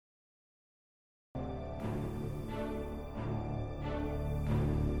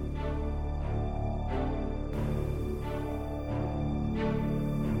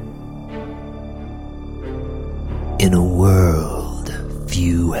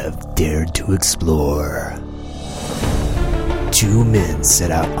have dared to explore. Two men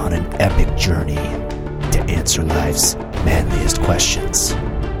set out on an epic journey to answer life's manliest questions.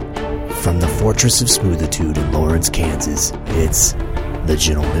 From the fortress of smoothitude in Lawrence, Kansas, it's the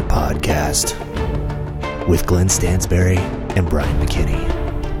Gentlemint Podcast with Glenn Stansberry and Brian McKinney.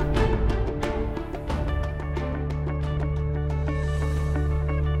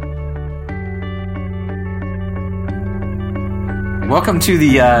 Welcome to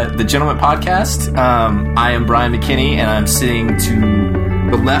the Gentlemint Podcast. I am Brian McKinney, and I'm sitting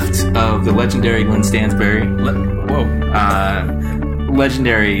to the left of the legendary Glenn Stansberry.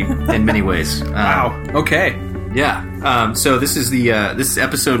 Legendary in many ways. Wow. Okay. Yeah. So this is this is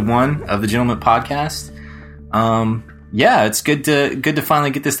episode 1 of the Gentlemint Podcast. Yeah, it's good to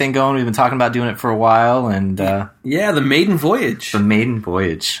finally get this thing going. We've been talking about doing it for a while, and the maiden voyage. The maiden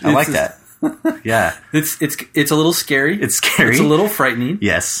voyage. I like that. Yeah, it's a little scary. It's scary. It's a little frightening.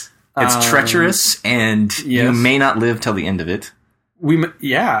 Yes, it's treacherous, and you may not live till the end of it.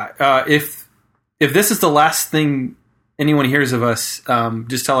 If this is the last thing anyone hears of us,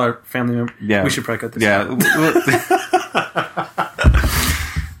 just tell our family member. Yeah, we should probably cut this. Yeah,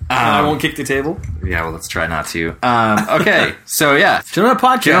 I won't kick the table. Yeah, well, let's try not to. Okay, so yeah, Gentlemint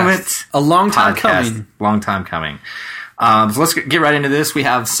Podcast. A long time coming. Long time coming. So let's get right into this. We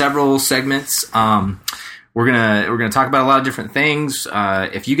have several segments. We're gonna talk about a lot of different things.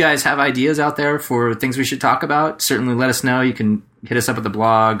 If you guys have ideas out there for things we should talk about, certainly let us know. You can hit us up at the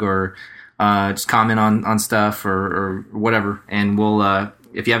blog or just comment on stuff or whatever, and we'll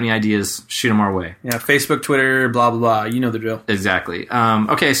if you have any ideas, shoot them our way. Yeah, Facebook, Twitter, blah blah blah. You know the drill. Exactly.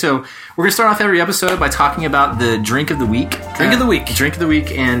 Okay, so we're gonna start off every episode by talking about the drink of the week. Drink of the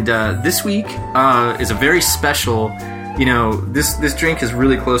week, and this week is a very special. You know, this drink is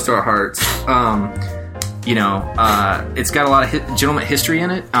really close to our hearts. It's got a lot of Gentlemint history in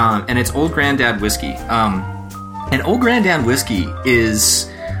it, and it's Old Grandad whiskey. And Old Grandad whiskey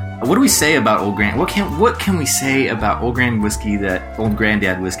is, what do we say about Old Grand? What can we say about Old Grandad whiskey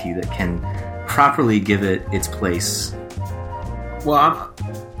that can properly give it its place? Well,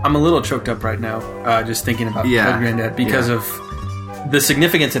 I'm a little choked up right now, just thinking about Old Grandad because of the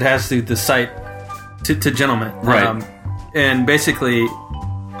significance it has to the site to Gentlemint, right? And basically,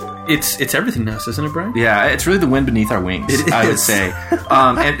 it's everything to us, isn't it, Brian? Yeah, it's really the wind beneath our wings, I would say.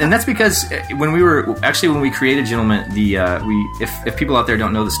 And that's because when we created Gentlemint, if people out there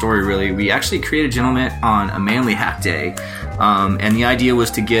don't know the story really, we actually created Gentlemint on a manly hack day. And the idea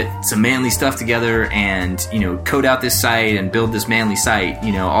was to get some manly stuff together and, code out this site and build this manly site,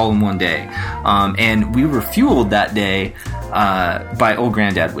 all in one day. And we were fueled that day by Old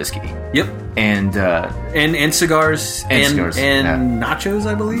Grandad whiskey. Yep. And cigars and nachos,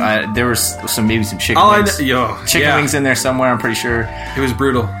 I believe. There was maybe some chicken wings. Chicken wings in there somewhere, I'm pretty sure. It was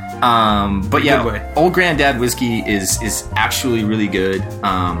brutal. But yeah, Old Grandad whiskey is actually really good.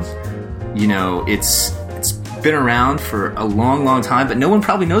 It's been around for a long, long time, but no one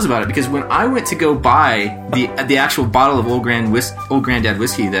probably knows about it because when I went to go buy the actual bottle of Old Grandad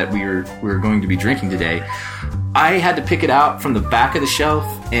whiskey that we were going to be drinking today, I had to pick it out from the back of the shelf,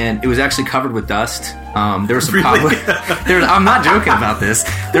 and it was actually covered with dust. There were some cobwebs. I'm not joking about this.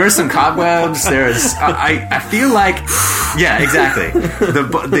 There were some cobwebs. I feel like, yeah, exactly.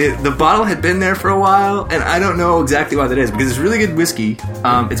 The bottle had been there for a while, and I don't know exactly why that is because it's really good whiskey.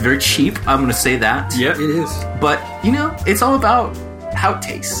 It's very cheap. I'm going to say that. Yeah, it is. But it's all about how it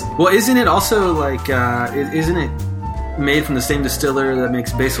tastes. Well, isn't it also like? Isn't it made from the same distiller that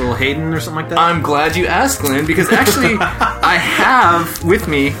makes Basil Hayden or something like that? I'm glad you asked, Glenn, because actually I have with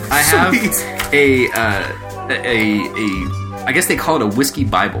me I guess they call it a whiskey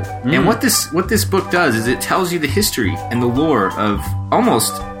Bible. And what this book does is it tells you the history and the lore of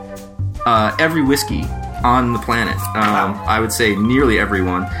almost every whiskey on the planet. I would say nearly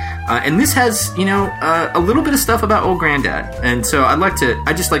everyone. And this has, a little bit of stuff about Old Grandad. And so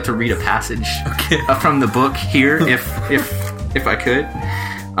I'd just like to read a passage from the book here, if I could.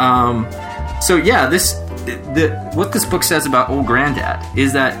 What this book says about Old Grandad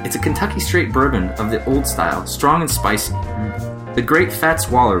is that it's a Kentucky straight bourbon of the old style, strong and spicy. The great Fats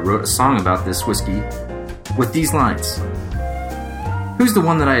Waller wrote a song about this whiskey with these lines. Who's the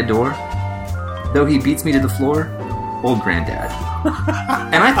one that I adore? Though he beats me to the floor, Old Grandad.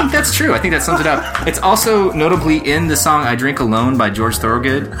 And I think that's true. I think that sums it up. It's also notably in the song "I Drink Alone" by George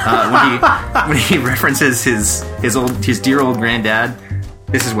Thorogood when he references his dear old granddad.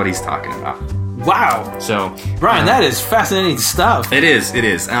 This is what he's talking about. Wow. So, Brian, that is fascinating stuff. It is.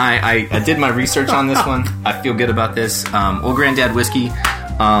 And I did my research on this one. I feel good about this. Old Grandad whiskey.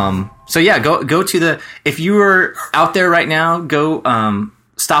 So yeah, go to if you are out there right now, go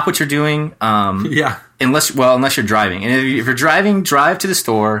stop what you're doing. Yeah. Unless you're driving. And if you're driving, drive to the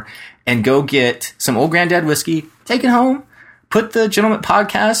store and go get some Old Grandad whiskey. Take it home. Put the Gentlemint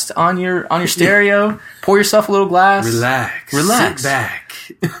podcast on your stereo. Pour yourself a little glass. Relax. Sit back.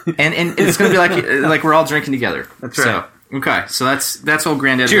 and it's going to be like we're all drinking together. That's right. So that's Old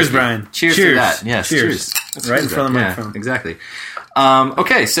Grandad. Cheers, whiskey. Brian. Cheers to that. Yes. Cheers. Right in front of the microphone. Yeah, exactly.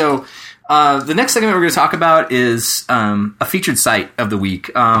 Okay, so the next segment we're going to talk about is a featured site of the week.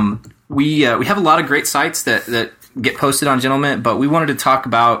 We have a lot of great sites that get posted on Gentlemint, but we wanted to talk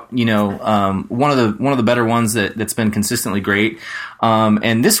about one of the better ones that's been consistently great.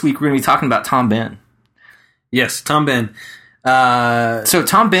 And this week we're going to be talking about Tom Bihn. Yes, Tom Bihn. So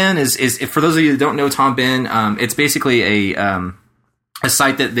Tom Bihn is for those of you that don't know Tom Bihn, it's basically a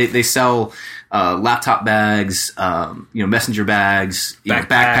site that they sell laptop bags, messenger bags,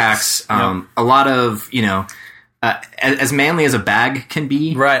 backpacks, yep. A lot of as manly as a bag can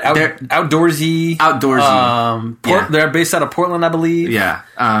be. Right, outdoorsy. Yeah. They're based out of Portland, I believe. Yeah.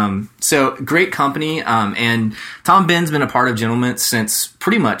 So great company. And Tom Bihn's been a part of Gentlemint since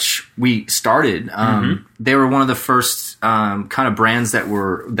pretty much we started. They were one of the first kind of brands that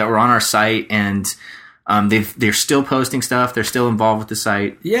were on our site, and they're still posting stuff. They're still involved with the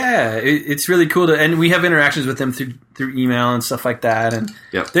site. Yeah, it's really cool and we have interactions with them through email and stuff like that. And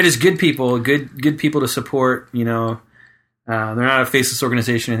they're just good people, good people to support. They're not a faceless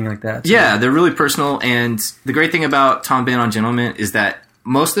organization or anything like that. So. Yeah, they're really personal. And the great thing about Tom Bihn on Gentlemint is that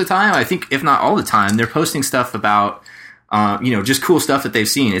most of the time, I think if not all the time, they're posting stuff about just cool stuff that they've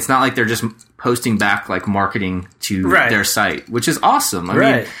seen. It's not like they're just posting back like marketing to their site, which is awesome. I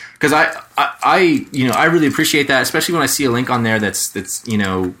mean, because I really appreciate that, especially when I see a link on there that's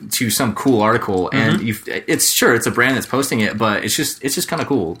to some cool article, and it's a brand that's posting it, but it's just kind of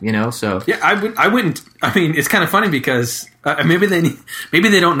cool, So yeah, I wouldn't. I mean, it's kind of funny because maybe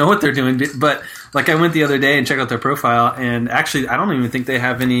they don't know what they're doing, but like I went the other day and checked out their profile, and actually I don't even think they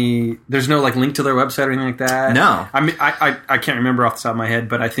have any. There's no like link to their website or anything like that. No, I mean I can't remember off the top of my head,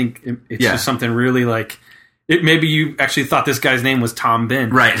 but I think it's just something really like. Maybe you actually thought this guy's name was Tom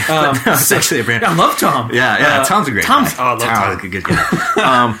Bihn. Right. It's actually a brand. I love Tom. Yeah. Tom's a great guy. I love Tom. A good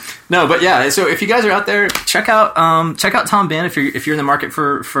guy. No, but yeah, so if you guys are out there, check out Tom Bihn if you're in the market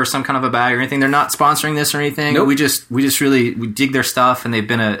for some kind of a bag or anything. They're not sponsoring this or anything. Nope. We just really dig their stuff, and they've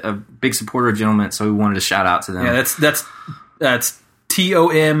been a big supporter of Gentlemint, so we wanted to shout out to them. Yeah, that's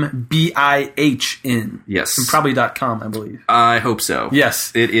TOMBIHN. Yes. And probably .com, I believe. I hope so.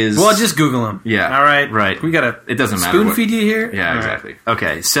 Yes. It is. Well, just Google them. Yeah. All right. Right. It doesn't matter. Spoon feed you here? Yeah, exactly. Right.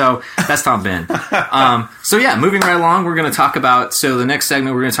 Okay. So that's Tom Bihn. So yeah, moving right along, we're going to talk about, the next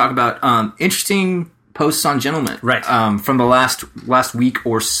segment, we're going to talk about interesting posts on Gentlemint. Right. From the last week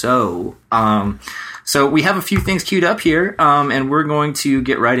or so. So we have a few things queued up here, and we're going to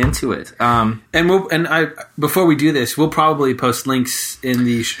get right into it. Before we do this, we'll probably post links in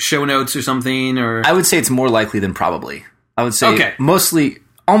the show notes or something. Or I would say it's more likely than probably. I would say mostly,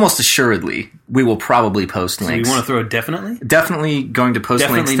 almost assuredly, we will probably post links. So you want to throw a definitely? Definitely going to post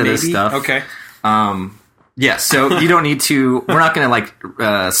links to this stuff. Okay. Yeah, so you don't need to. We're not going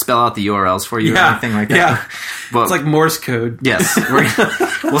to spell out the URLs for you or anything like that. Yeah, but, it's like Morse code. Yes,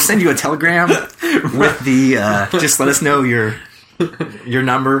 we'll send you a telegram with the. Just let us know your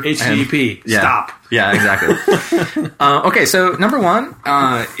number. HTTP. Stop. Yeah, exactly. Okay, so number one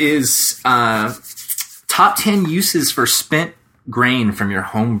is top 10 uses for spent grain from your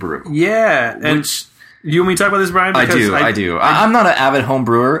home brew. Yeah, which. You want me to talk about this, Brian? Because I do. I'm not an avid home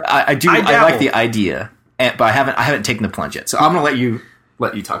brewer. I like the idea. But I haven't taken the plunge yet, so I'm going to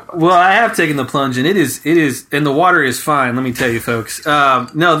let you talk about it. Well, I have taken the plunge, and it is, and the water is fine. Let me tell you, folks.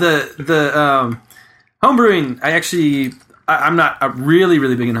 No, the home brewing. I'm not really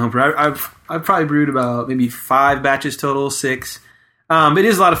big in home brew. I've probably brewed about maybe 5 batches total, 6. It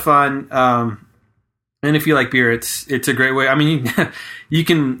is a lot of fun. And if you like beer, it's a great way. I mean, you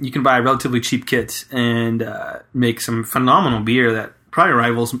can buy relatively cheap kits and make some phenomenal beer that probably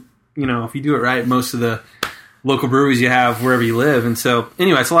rivals. If you do it right, most of the local breweries you have wherever you live. And so,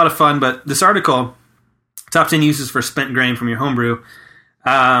 anyway, it's a lot of fun. But this article, Top 10 Uses for Spent Grain from Your Homebrew,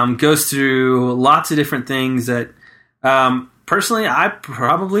 goes through lots of different things that, personally, I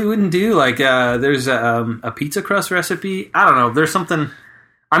probably wouldn't do. Like, there's a pizza crust recipe. I don't know. There's something...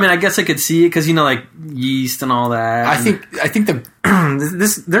 I mean, I guess I could see it because, like yeast and all that. I think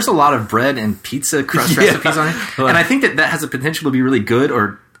there's a lot of bread and pizza crust recipes on it. And I think that has the potential to be really good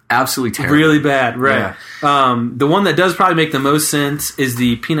or absolutely terrible. Really bad, right. Yeah. The one that does probably make the most sense is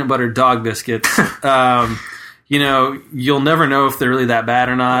the peanut butter dog biscuits. You'll never know if they're really that bad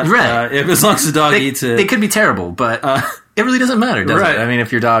or not. Right. As long as the dog eats it. They could be terrible, but it really doesn't matter, does it? I mean,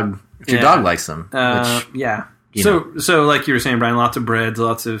 if your dog likes them, yeah. So like you were saying, Brian, lots of breads,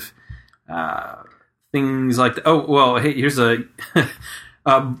 lots of things like that. Oh well, hey, here's a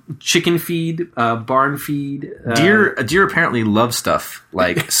chicken feed, barn feed. Deer apparently love stuff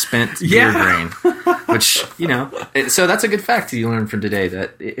like spent deer grain, which so that's a good fact you learned from today.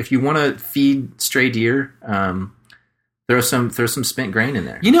 That if you want to feed stray deer, throw some spent grain in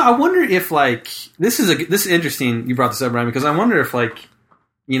there. I wonder if like this is interesting. You brought this up, Brian, because I wonder if like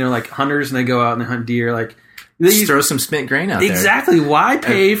like hunters and they go out and they hunt deer, like they throw some spent grain out there. Exactly. Why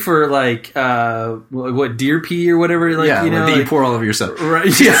pay for like what deer pee or whatever? Like that you pour all over yourself. Right.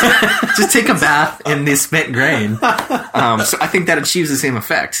 Just take a bath in this spent grain. So I think that achieves the same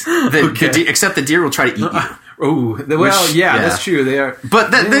effect. Except the deer will try to eat you. Oh, well, that's true. They are,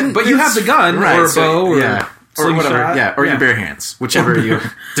 but you have the gun or a bow or whatever, or your bare hands, whichever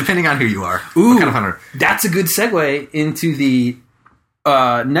depending on who you are. Ooh, what kind of hunter. That's a good segue into the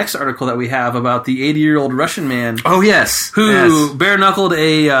next article that we have about the 80-year-old Russian man. Oh yes, who bare knuckled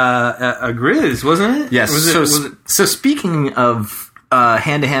a grizz, wasn't it? Yes. So speaking of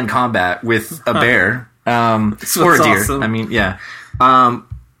hand-to-hand combat with a bear or a deer, awesome. I mean, yeah.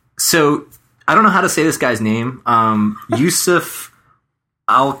 So I don't know how to say this guy's name. Yusuf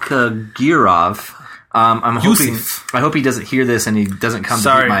Alkagirov. I hope he doesn't hear this and he doesn't come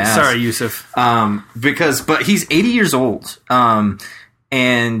to beat my ass. Sorry, Yusuf. But he's 80 years old.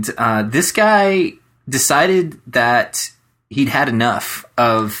 And this guy decided that he'd had enough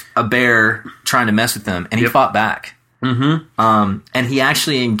of a bear trying to mess with him, and he fought back. Mm-hmm. And he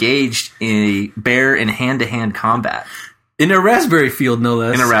actually engaged a bear in hand-to-hand combat. In a raspberry field, no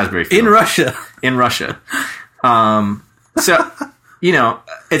less. In a raspberry field. In Russia. In Russia. So,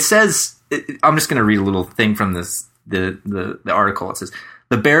 it says... I'm just going to read a little thing from the article. It says,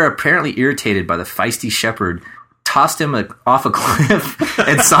 the bear, apparently irritated by the feisty shepherd, tossed him off a cliff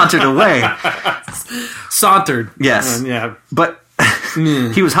and sauntered away. Sauntered. Yes. Yeah. But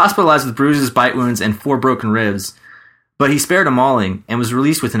he was hospitalized with bruises, bite wounds, and 4 broken ribs. But he spared a mauling and was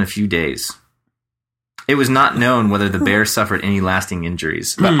released within a few days. It was not known whether the bear suffered any lasting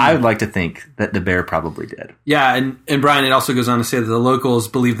injuries, but I would like to think that the bear probably did. Yeah, and Brian, it also goes on to say that the locals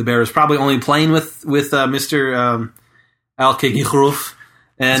believe the bear was probably only playing with Mr. Al-Kagirov.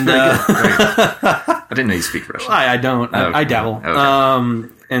 And I didn't know you speak Russian. I don't. Okay. I dabble. Okay.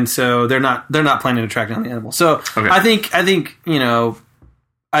 And so they're not planning to track down the animal. So okay. I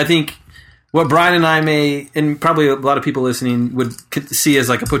think what Brian and I may, and probably a lot of people listening, would see as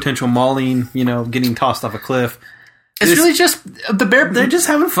like a potential mauling, getting tossed off a cliff. It's really just the bear. They're just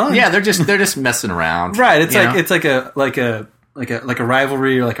having fun. Yeah, they're just messing around. Right. It's like a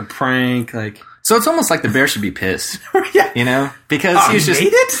rivalry or like a prank. Like, so it's almost like the bear should be pissed. Yeah. Because he's just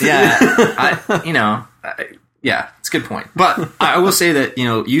made it. Yeah. Yeah, it's a good point. But I will say that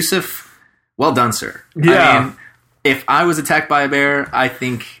Yusuf, well done, sir. Yeah. I mean, if I was attacked by a bear, I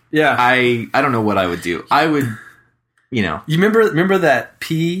think I don't know what I would do. I would, You remember that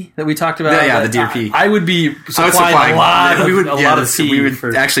pee that we talked about? Yeah, the deer pee. I would be supplying a lot of pee. We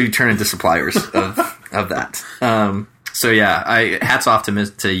would actually turn into suppliers of that. So yeah, hats off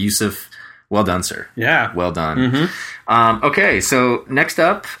to Yusuf. Well done, sir. Yeah. Well done. Mm-hmm. Okay, so next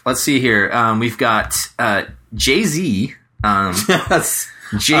up, let's see here. We've got Jay-Z.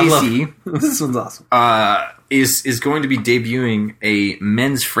 Jay-Z. This one's awesome. Is going to be debuting a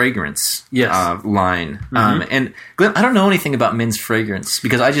men's fragrance line. Mm-hmm. And Glenn, I don't know anything about men's fragrance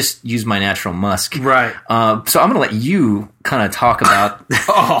because I just use my natural musk. Right. So I'm going to let you kind of talk about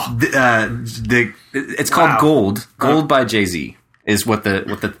it's called Gold. Gold by Jay-Z is what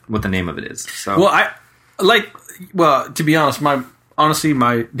the name of it is. So to be honest,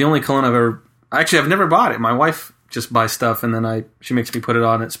 the only cologne I've never bought it. My wife just buy stuff and then she makes me put it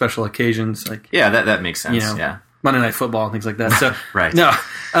on at special occasions, like that makes sense. Yeah, Monday Night Football and things like that. So right. No,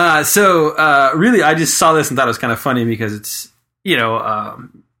 really, I just saw this and thought it was kind of funny because it's Jay-Z.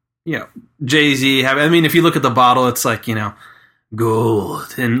 If you look at the bottle, it's like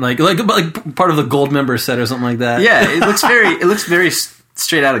gold and like part of the gold member set or something like that. Yeah, it looks very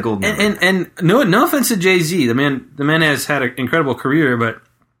straight out of gold member. And no offense to Jay-Z, the man has had an incredible career, but.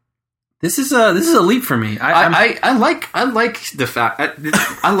 This is a leap for me. I like the fact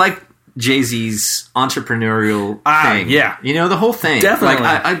I like Jay-Z's entrepreneurial thing. Yeah, the whole thing. Definitely.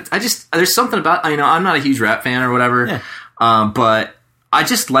 I just there's something about I'm not a huge rap fan or whatever. Yeah. But I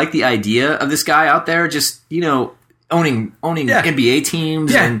just like the idea of this guy out there just owning NBA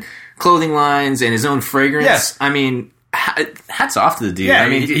teams and clothing lines and his own fragrance. Yeah. I mean, hats off to the dude. Yeah, I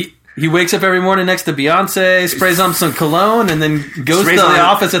mean, He wakes up every morning next to Beyonce, sprays on some cologne, and then goes to the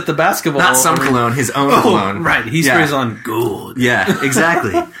office at the basketball. Not some cologne, his own cologne. Right, he sprays on gold. Yeah,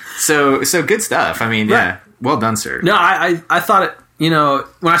 exactly. So good stuff. I mean, yeah, well done, sir. No, I thought it.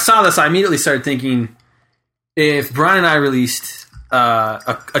 When I saw this, I immediately started thinking, if Brian and I released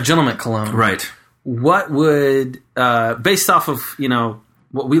a Gentlemint cologne, right? What would, based off of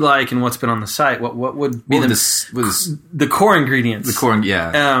what we like and what's been on the site, what would be the core ingredients? The core,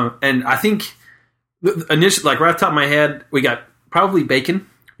 yeah. And I think initially, like right off the top of my head, we got probably bacon.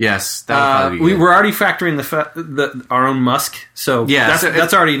 Yes, that would probably be we good. were already factoring our own musk, so yeah,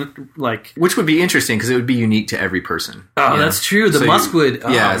 that's already like, which would be interesting because it would be unique to every person. Oh, that's true. The musk would,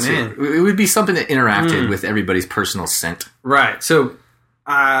 man, it would be something that interacted with everybody's personal scent, right? So,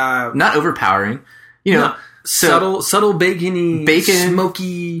 not overpowering, no. Subtle bacon,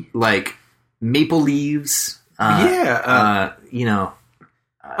 smoky, like maple leaves. I'm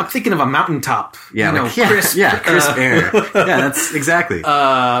thinking of a mountaintop. Yeah, crisp. Yeah, crisp air. Yeah, that's exactly.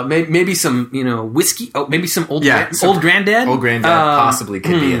 Maybe some, whiskey. Oh, maybe some Old Grandad. Old Grandad possibly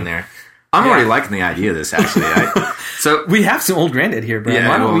could be in there. I'm already liking the idea of this, actually. So we have some Old Grandad here, Brian.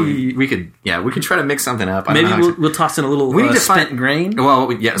 Why don't we could try to mix something up. Maybe we'll toss in a little spent grain. Well,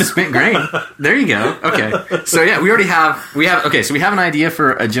 spent grain. There you go. Okay. So yeah, we have an idea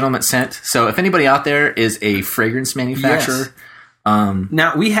for a Gentlemint scent. So if anybody out there is a fragrance manufacturer,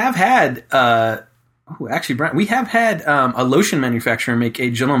 now we have had Brian, we have had a lotion manufacturer make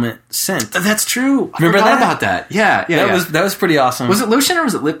a Gentlemint scent. That's true. Remember about that? Yeah. That was pretty awesome. Was it lotion or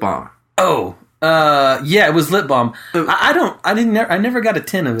was it lip balm? Oh, it was lip balm. I never got a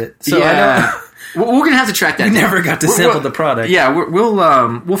tin of it. So I don't. We're gonna have to track that. We never got to sample the product. Yeah,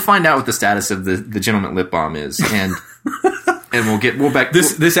 we'll find out what the status of the Gentlemint lip balm is, and we'll back.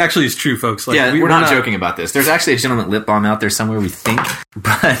 This actually is true, folks. Like, we're not joking about this. There's actually a Gentlemint lip balm out there somewhere, we think,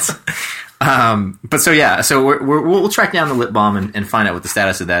 but so we'll track down the lip balm and find out what the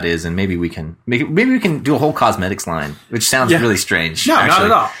status of that is, and maybe we can do a whole cosmetics line, which sounds really strange. No, actually.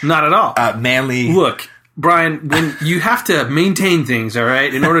 Not at all. Manly. Look, Brian, when you have to maintain things, all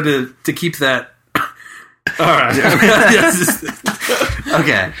right, in order to keep that. All right.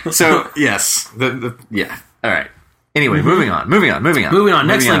 Okay. So yes, all right. Anyway, moving on.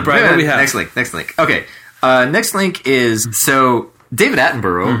 Next link, Brian. What do we have? Next link. Okay. Next link is David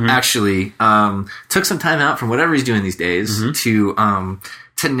Attenborough actually took some time out from whatever he's doing these days to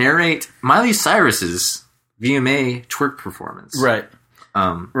narrate Miley Cyrus's VMA twerk performance. Right.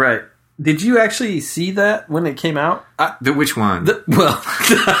 Right. Did you actually see that when it came out? Which one?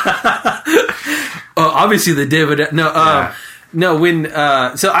 Obviously the David. No, when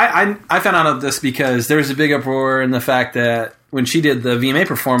so I found out of this because there was a big uproar in the fact that when she did the VMA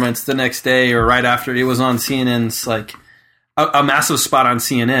performance the next day or right after, it was on CNN's like a massive spot on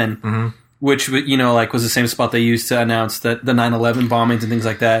CNN, which was the same spot they used to announce that the 9/11 bombings and things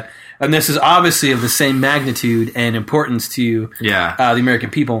like that. And this is obviously of the same magnitude and importance to the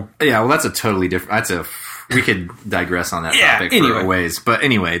American people. Yeah, well, that's a totally different. We could digress on that topic for a ways, but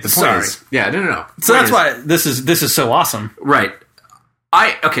anyway, the point is, no. So that's why this is so awesome, right?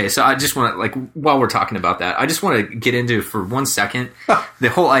 So I just want to while we're talking about that, I just want to get into for 1 second the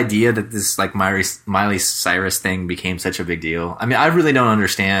whole idea that this Miley Cyrus thing became such a big deal. I mean, I really don't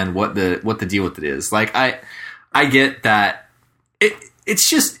understand what the deal with it is. Like, I get that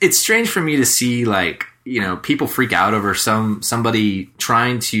it's strange for me to see people freak out over somebody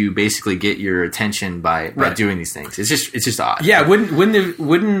trying to basically get your attention by doing these things. It's just odd. Yeah,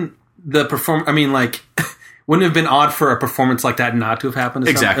 wouldn't the perform? I mean, wouldn't it have been odd for a performance like that not to have happened?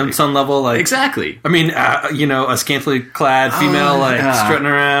 On some level, exactly. I mean, a scantily clad female strutting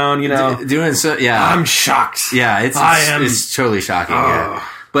around, doing so. Yeah, I'm shocked. Yeah, it's totally shocking. Yeah.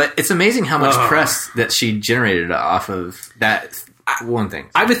 But it's amazing how much press that she generated off of that one thing.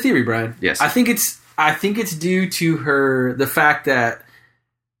 I have a theory, Brian. Yes, I think it's due to the fact that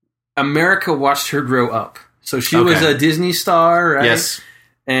America watched her grow up. So she was a Disney star, right? Yes.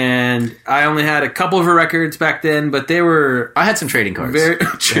 And I only had a couple of her records back then, but they were... I had some trading cards.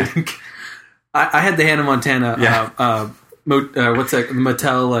 I had the Hannah Montana, what's that,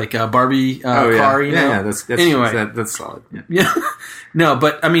 Mattel, Barbie car, you know? Yeah, that's solid. Yeah. No,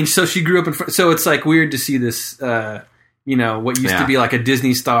 but, I mean, so she grew up in... So it's, weird to see this, what used to be, a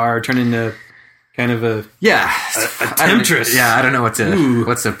Disney star turn into... kind of a temptress. I don't know what's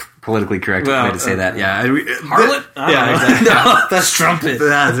a politically correct way to say that. Yeah, harlot. Exactly. No, that's trumpet.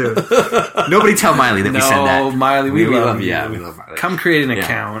 Nobody tell Miley that we said that. No, Miley, we love you. Yeah, we love Miley. Come create an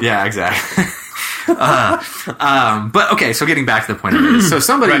account. Yeah, exactly. But okay, so getting back to the point of this. So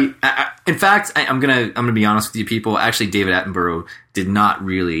somebody, in fact, I'm gonna be honest with you people. Actually, David Attenborough did not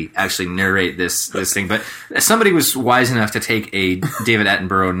really actually narrate this thing, but somebody was wise enough to take a David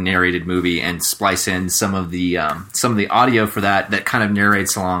Attenborough narrated movie and splice in some of the audio for that kind of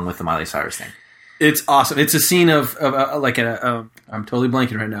narrates along with the Miley Cyrus thing. It's awesome. It's a scene of like I'm totally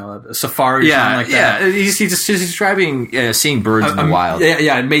blanking right now. A safari, or something like that. Yeah, he's describing seeing birds in the wild.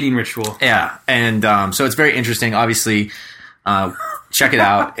 Yeah, mating ritual. Yeah, and so it's very interesting. Obviously, check it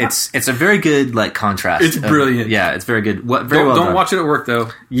out. It's a very good like contrast. It's brilliant. Yeah, it's very good. Very don't done. watch it at work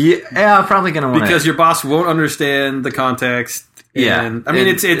though. Yeah, I'm probably gonna want because your boss won't understand the context. Yeah, and, I mean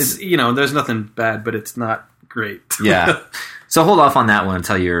it's there's nothing bad, but it's not great. Yeah. So hold off on that one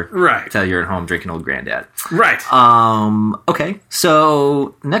until you're at home drinking Old Grandad. Right. Okay.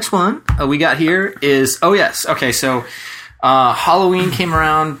 So next one we got here is okay. So Halloween came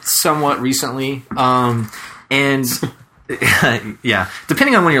around somewhat recently, and yeah,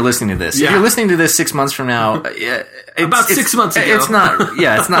 depending on when you're listening to this. Yeah. If you're listening to this 6 months from now, about 6 months ago, it's not.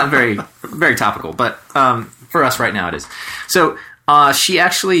 Yeah, it's not very very topical, but for us right now it is. So she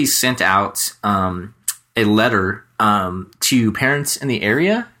actually sent out a letter to parents in the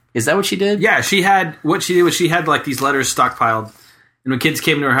area. Is that what she did? Yeah, she had like these letters stockpiled, and when kids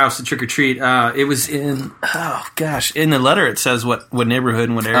came to her house to trick or treat, it was in the letter it says what neighborhood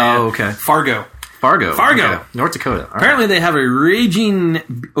and what area. Oh, okay. Fargo, okay. North Dakota. All Apparently, they have a raging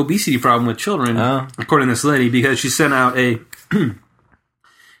obesity problem with children, according to this lady, because she sent out a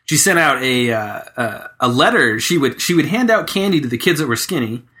a letter. She would hand out candy to the kids that were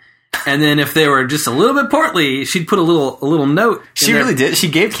skinny. And then if they were just a little bit portly, she'd put a little note. She really did. She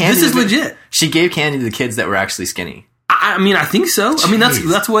gave candy. This is legit. She gave candy to the kids that were actually skinny. I mean, I think so. Jeez. I mean,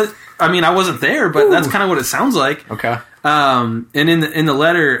 that's what. I mean, I wasn't there, but that's kind of what it sounds like. Okay. And in the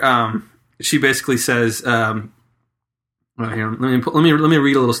letter, she basically says, here, let me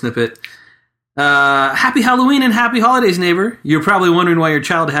read a little snippet. Happy Halloween and happy holidays, neighbor. You're probably wondering why your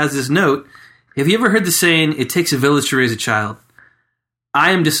child has this note. Have you ever heard the saying, "It takes a village to raise a child"?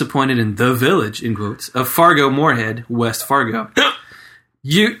 I am disappointed in the village, in quotes, of Fargo Moorhead, West Fargo.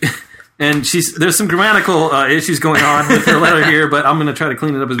 There's some grammatical issues going on with her letter here, but I'm going to try to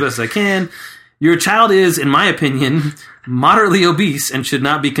clean it up as best as I can. Your child is, in my opinion, moderately obese and should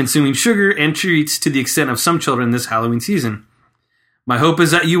not be consuming sugar and treats to the extent of some children this Halloween season. My hope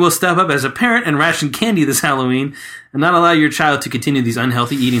is that you will step up as a parent and ration candy this Halloween and not allow your child to continue these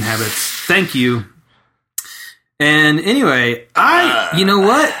unhealthy eating habits. Thank you. And anyway, you know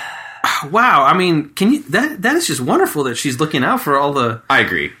what? Wow, I mean, that is just wonderful that she's looking out for all the. I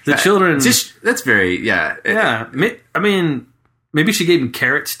agree. The children. That's very yeah. I mean, maybe she gave them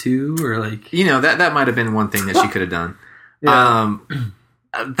carrots too, or like that might have been one thing that she could have done. Yeah.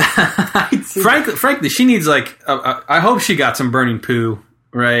 Frankly, she needs like. I hope she got some burning poo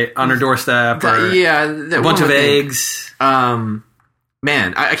right on her doorstep. Or a bunch of eggs. Man,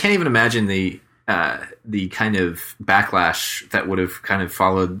 I can't even imagine the kind of backlash that would have kind of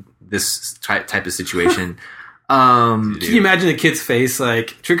followed this type of situation. Can you imagine the kid's face,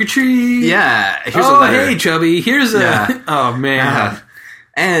 like, trick or treat? Yeah. Here's a letter. Hey, chubby. Here's a... Oh, man.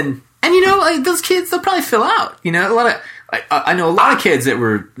 And like, those kids, they'll probably fill out. A lot of... I know a lot of kids that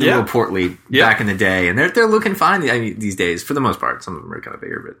were a little portly back in the day, and they're looking fine these days, for the most part. Some of them are kind of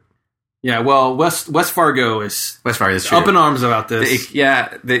bigger, but... Yeah, well, West Fargo is up in arms about this. They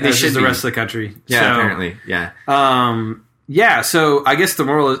should the be. rest of the country. Yeah, so, apparently, yeah. So I guess the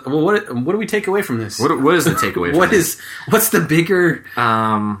moral is, well, what do we take away from this? What is the takeaway? What's the bigger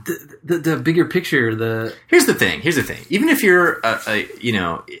the bigger picture? Here's the thing. Even if you're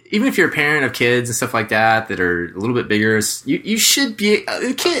even if you're a parent of kids and stuff like that are a little bit bigger, you should be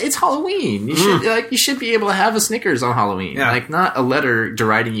it's Halloween. You should be able to have a Snickers on Halloween. Yeah. Like not a letter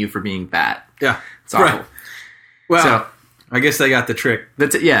deriding you for being fat. Yeah, it's awful. Right. Well, so, I guess they got the trick. The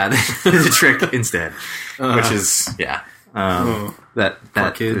trick instead, which is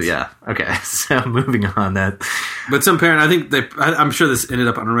that kids. Yeah. Okay. So moving on. But some parent, I think I'm sure this ended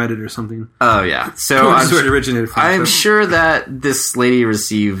up on Reddit or something. Oh yeah. So this is where it originated from. I'm sure that this lady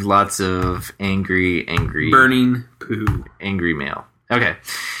received lots of angry, burning poo, angry mail. Okay.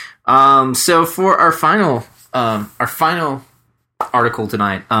 So for our final article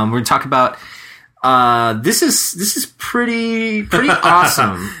tonight, we're going to talk about. This is pretty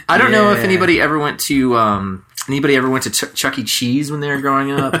awesome. I don't know if anybody ever went to Chuck E. Cheese when they were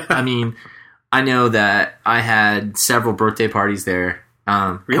growing up. I mean, I know that I had several birthday parties there.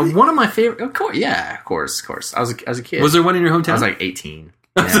 Really? And one of my favorite, of course. I was a kid. Was there one in your hometown? I was like 18.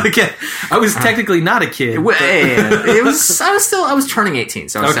 I was technically not a kid. It was. I was turning 18,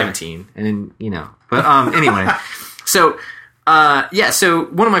 so I was 17, and But anyway, so so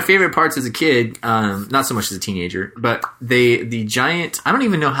one of my favorite parts as a kid, not so much as a teenager, but the giant. I don't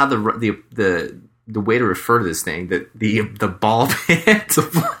even know how the way to refer to this thing. The ball pit.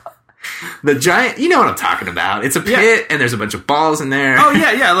 The giant, you know what I'm talking about. It's a pit, and there's a bunch of balls in there. Oh,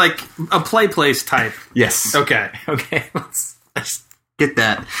 yeah, like a play place type. Yes. Okay. Let's get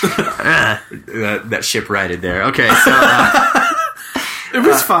that ship righted there. Okay, so... it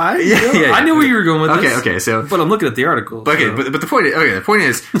was fine. Yeah. I knew where you were going with this. Okay, so... But I'm looking at the article. Okay, so. but the point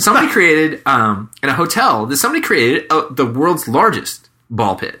is, somebody created, in a hotel, somebody created the world's largest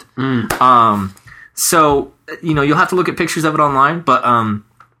ball pit. So, you'll have to look at pictures of it online, but...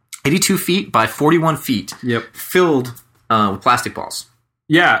 82 feet by 41 feet. Yep. Filled with plastic balls.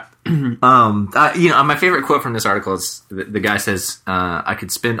 Yeah. My favorite quote from this article is the guy says, I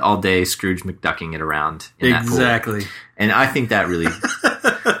could spend all day Scrooge McDucking it around in that pool. Exactly. And I think that really...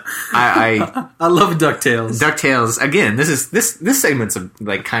 I love DuckTales. DuckTales, again, this segment's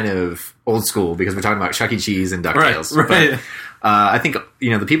like kind of old school because we're talking about Chuck E. Cheese and DuckTales. Right. But, I think,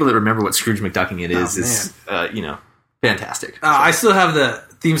 the people that remember what Scrooge McDucking it is fantastic. I still have the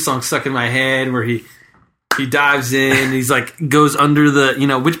theme song stuck in my head where he dives in, he's like goes under the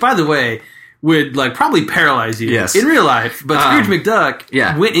which by the way would like probably paralyze you in real life, but Scrooge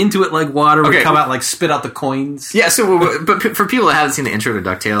McDuck went into it like water, would come out like spit out the coins. Yeah, so but for people that haven't seen the intro to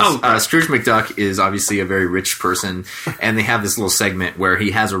DuckTales, Scrooge McDuck is obviously a very rich person, and they have this little segment where he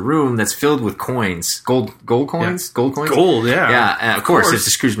has a room that's filled with coins, gold coins, gold coins, yeah, of course it's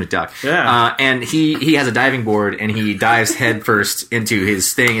a Scrooge McDuck, and he has a diving board and he dives head first into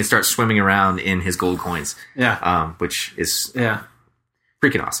his thing and starts swimming around in his gold coins, which is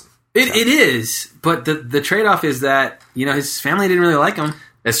freaking awesome. It is, but the trade-off is that, his family didn't really like him.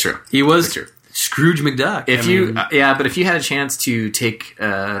 That's true. He was Scrooge McDuck. But if you had a chance to take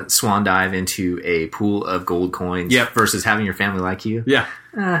a swan dive into a pool of gold coins versus having your family like you,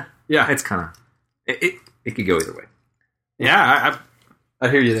 it's kind of... It could go either way. Yeah, I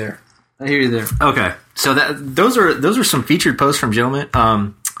hear you there. Okay, so those are some featured posts from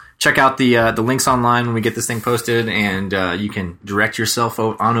Gentlemint. Check out the links online when we get this thing posted, and you can direct yourself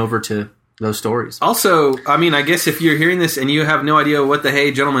on over to those stories. Also, I guess if you're hearing this and you have no idea what the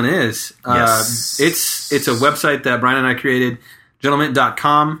Hey Gentleman is, it's a website that Brian and I created,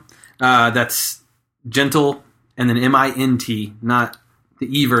 gentlemint.com. That's gentle and then MINT, not the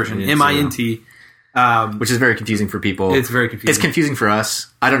E version, MINT. Which is very confusing for people. It's very confusing. It's confusing for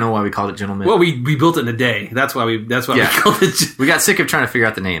us. I don't know why we called it Gentlemint. Well, we built it in a day. That's why we called it. We got sick of trying to figure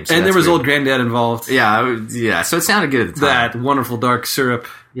out the names. So and there was Old Grandad involved. Yeah. So it sounded good at the time. That wonderful dark syrup.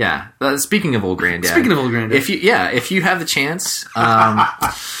 Yeah. Speaking of Old Grandad. If you have the chance,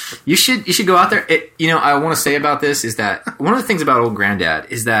 you should go out there. I want to say about this is that one of the things about Old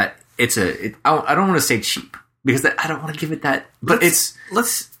Grandad is that I don't want to say cheap because I don't want to give it that, but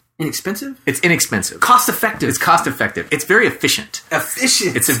inexpensive? It's inexpensive. Cost effective. It's cost effective. It's very efficient.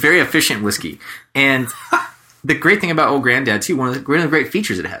 It's a very efficient whiskey. And the great thing about Old Grandad, too, one of the great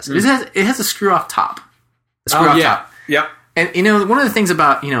features it has, it has a screw-off top. Top. Yep. And, one of the things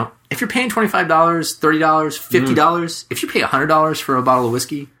about, if you're paying $25, $30, $50, if you pay $100 for a bottle of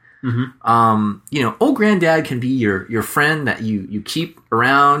whiskey, Old Grandad can be your friend that you keep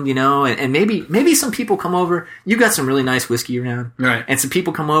around, and maybe some people come over. You got some really nice whiskey around, right? And some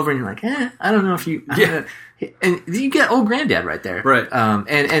people come over, and you're like, I don't know if you, and you get Old Grandad right there, right?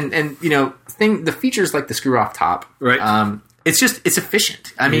 The features like the screw off top, right? It's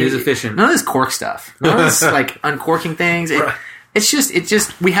efficient. It is efficient. None of this cork stuff, none of this like uncorking things. Right. It's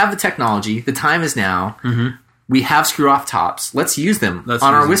just we have the technology. The time is now. Mm-hmm. We have screw-off tops. Let's use them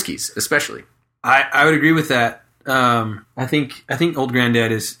on our whiskeys, especially. I would agree with that. I think Old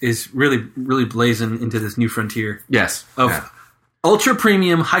Grandad is really, really blazing into this new frontier. Yes. Of ultra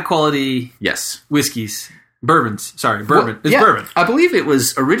premium, high quality whiskeys. Bourbons. Sorry, bourbon. It's bourbon. I believe it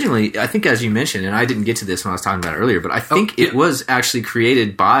was originally, I think as you mentioned, and I didn't get to this when I was talking about it earlier, but I think it was actually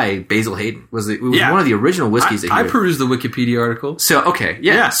created by Basil Hayden. It was one of the original whiskeys that he I perused the Wikipedia article. So, okay.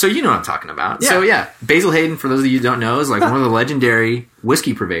 Yeah. So you know what I'm talking about. Yeah. So, Basil Hayden, for those of you who don't know, is like one of the legendary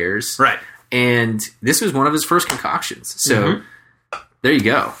whiskey purveyors. Right. And this was one of his first concoctions. So, there you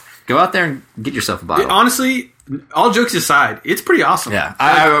go. Go out there and get yourself a bottle. Honestly, all jokes aside, it's pretty awesome.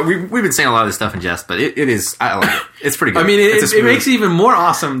 Yeah, we've been saying a lot of this stuff in jest, but it is. I like it. It's pretty good. It makes it even more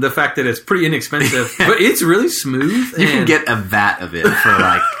awesome the fact that it's pretty inexpensive, but it's really smooth. You can get a vat of it for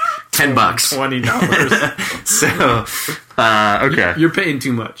like $10, $20. So, okay, you're paying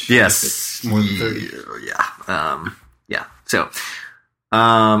too much. Yes, it's more than 30. Yeah. So,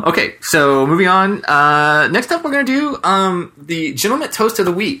 Okay, so moving on. Next up, we're going to do the Gentlemint Toast of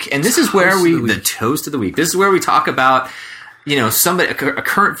the Week, and this is where the Toast of the Week. This is where we talk about somebody, a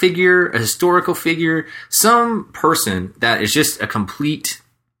current figure, a historical figure, some person that is just a complete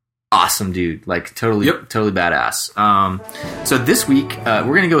awesome dude, like totally badass. So this week we're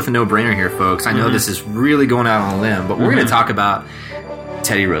going to go with a no-brainer here, folks. I know this is really going out on a limb, but we're going to talk about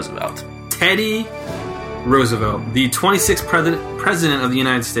Teddy Roosevelt. Teddy Roosevelt, the 26th president of the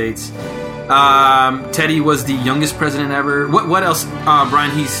United States. Teddy was the youngest president ever. What else, Brian?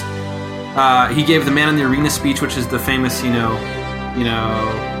 He gave the Man in the Arena speech, which is the famous,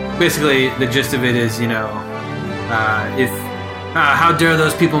 basically the gist of it is, how dare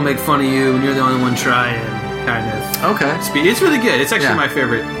those people make fun of you when you're the only one trying, kind of. Okay. Speech. It's really good. It's actually my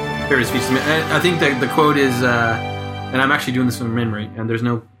favorite speech. I think that the quote is, and I'm actually doing this from memory, and there's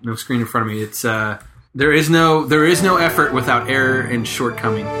no screen in front of me. It's there is no effort without error and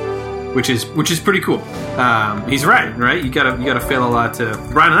shortcoming, which is pretty cool. He's right. You gotta fail a lot to.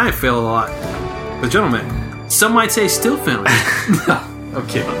 Brian and I fail a lot. The Gentleman. Some might say still failing. No, I'm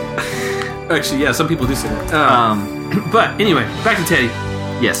kidding. Actually, yeah, some people do say that. But anyway, back to Teddy.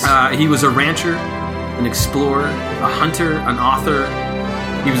 Yes. He was a rancher, an explorer, a hunter, an author.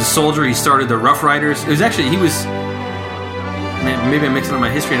 He was a soldier. He started the Rough Riders. Maybe I'm mixing up my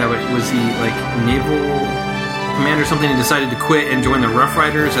history now, but was he like naval commander or something and decided to quit and join the Rough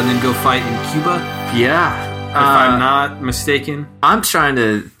Riders and then go fight in Cuba? Yeah. If I'm not mistaken. I'm trying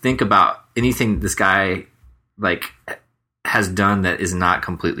to think about anything this guy has done that is not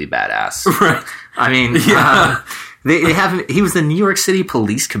completely badass. Right. I mean, they have. He was the New York City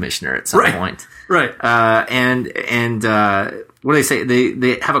police commissioner at some point. Right. And what do they say?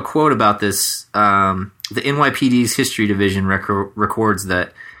 They have a quote about this. The NYPD's History Division records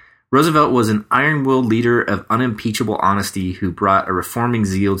that Roosevelt was an iron-willed leader of unimpeachable honesty who brought a reforming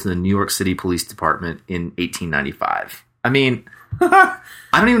zeal to the New York City Police Department in 1895. I mean, I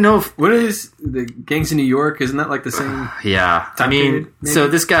don't even know if... What is the Gangs of New York? Isn't that like the same... Yeah. I mean, period, so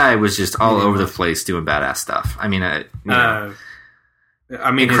this guy was just all over the place doing badass stuff. I mean,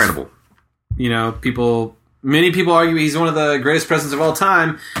 incredible. Many people argue he's one of the greatest presidents of all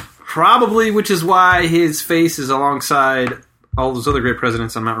time, probably, which is why his face is alongside all those other great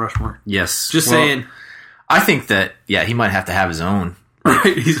presidents on Mount Rushmore. Yes. Just saying. I think that, he might have to have his own.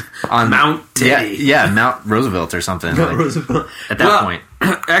 Right, he's on Mount Teddy. Yeah, Mount Roosevelt or something. Roosevelt. At that point.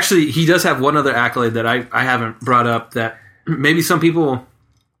 Actually, he does have one other accolade that I haven't brought up that maybe some people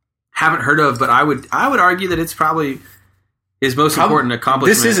haven't heard of, but I would argue that it's probably his most important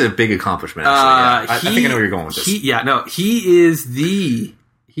accomplishment. This is a big accomplishment, actually. I think I know where you're going with this. He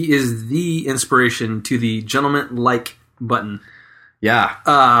is the inspiration to the Gentlemint-like button. Yeah.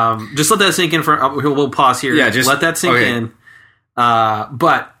 Just let that sink in. We'll pause here. Yeah, just let that sink in.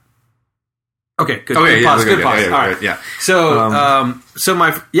 But okay, good. Okay, good pause. Good pause. Okay, all right. Yeah. So,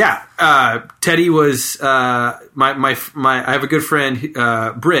 Teddy was my I have a good friend,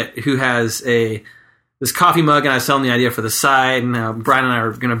 Britt, who has this coffee mug, and I was selling the idea for the site, and Brian and I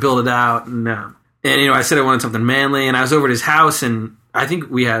were going to build it out, and I said I wanted something manly, and I was over at his house, and I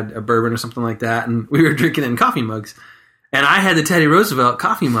think we had a bourbon or something like that, and we were drinking in coffee mugs, and I had the Teddy Roosevelt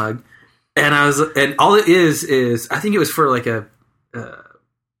coffee mug, and all it is I think it was for like a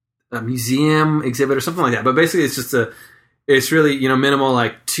museum exhibit or something like that, but basically it's really minimal,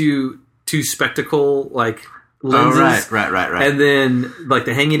 like two spectacle like lenses. Oh, right. And then like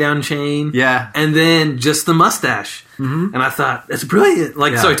the hanging down chain. Yeah. And then just the mustache. Mm-hmm. And I thought, that's brilliant.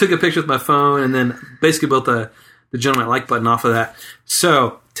 So I took a picture with my phone and then basically built the Gentleman like button off of that.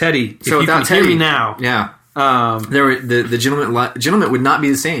 So Teddy, if you can hear me now. Yeah. The Gentleman would not be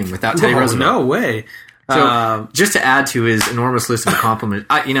the same without Teddy Roosevelt. No way. So, just to add to his enormous list of accomplishments,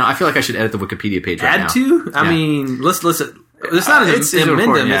 I feel like I should edit the Wikipedia page right now. Add to? I mean, let's listen. It's not an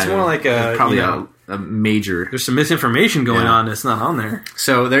addendum. It's more like a major... There's some misinformation going on that's not on there.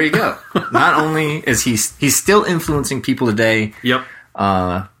 So, there you go. Not only is he's still influencing people today. Yep.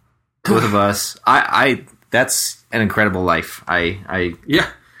 Both of us. That's an incredible life. Yeah. I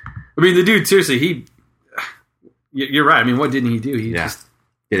mean, the dude, seriously, you're right. I mean, what didn't he do? He just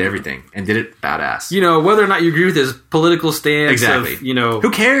did everything and did it badass. Whether or not you agree with his political stance. Exactly.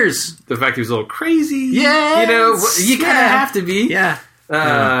 Who cares? The fact he was a little crazy. Yeah. You kind of have to be. Yeah.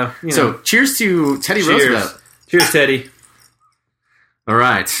 So, cheers to Teddy Roosevelt. Cheers, Teddy. All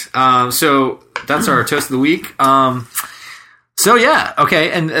right. So, that's our toast of the week. Okay.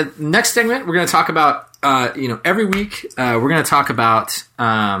 And next segment, we're going to talk about, every week, we're going to talk about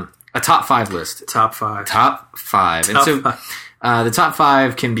a top 5 list. Top 5. And so, The top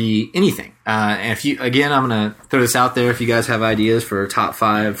 5 can be anything. And if you, again, I'm going to throw this out there. If you guys have ideas for top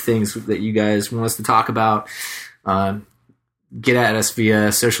 5 things that you guys want us to talk about, get at us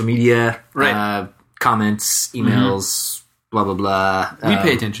via social media, comments, emails, blah, blah, blah. We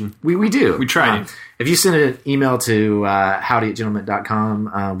pay attention. We do. We try to. If you send an email to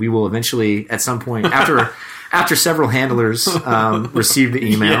howdy@gentlemint.com, we will eventually, at some point, after several handlers receive the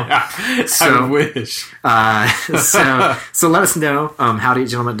email. Yeah, so, I wish. So let us know,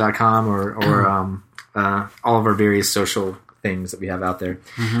 howdy@gentlemint.com or all of our various social things that we have out there.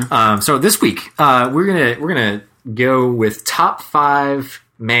 Mm-hmm. So this week, we're gonna go with top 5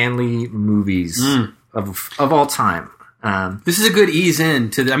 manly movies of all time. This is a good ease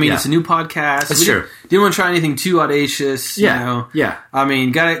in to Yeah. it's a new podcast. That's true. Didn't want to try anything too audacious. Yeah. You know? Yeah. I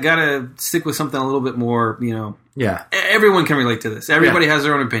mean, gotta stick with something a little bit more, Yeah. Everyone can relate to this. Everybody has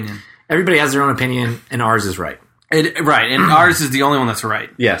their own opinion. Everybody has their own opinion, and ours is right. Right, and ours is the only one that's right.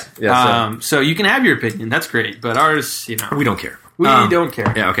 Yes. So you can have your opinion. That's great. But ours, we don't care. We don't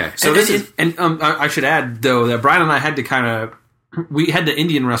care. Yeah, okay. So I should add, though, that Brian and I had to we had to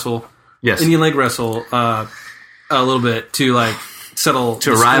Indian leg wrestle a little bit to settle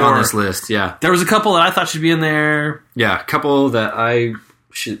to arrive on this list. Yeah, there was a couple that I thought should be in there. Yeah, a couple that I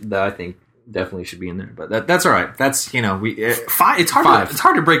think definitely should be in there. But that's all right. That's 5. It's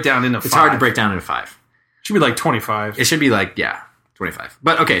hard to break down into 5. It's hard to break down into 5. It should be 25. It should be 25.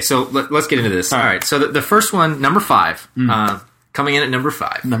 But okay, so let's get into this. All right. So the first one, number 5, coming in at number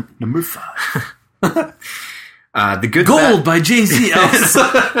 5. Number 5. The Good, Gold by Jay-Z.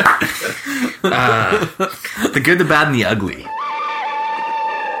 The Good, the Bad, and the Ugly.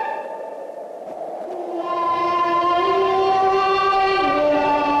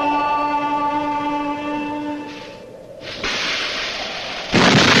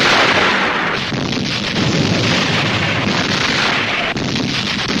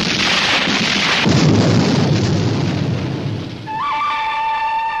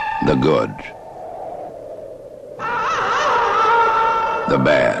 The good, the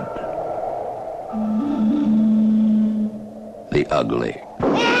bad, the ugly.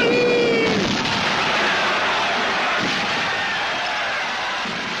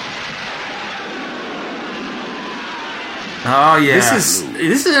 Oh yeah,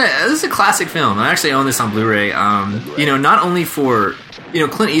 This is a classic film. I actually own this on Blu-ray. Not only for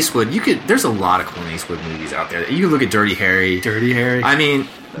Clint Eastwood. There's a lot of Clint Eastwood movies out there. You can look at Dirty Harry. I mean,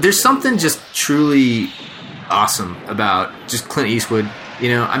 there's something just truly awesome about just Clint Eastwood.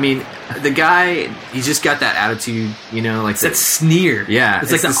 I mean, the guy, he just got that attitude. That sneer. Yeah,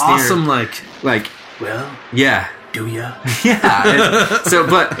 it's the sneer. awesome well, yeah. Do ya? Yeah.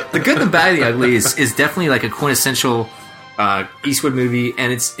 But The Good, the Bad, and the Ugly is definitely a quintessential Eastwood movie,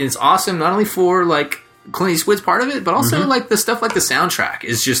 and it's awesome not only for Clint Eastwood's part of it, but also the stuff like the soundtrack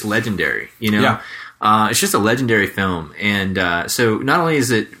is just legendary. Yeah. It's just a legendary film, and so not only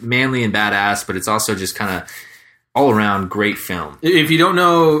is it manly and badass, but it's also just kind of all around great film. If you don't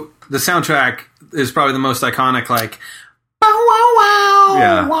know, the soundtrack is probably the most iconic. Bow, wow, wow,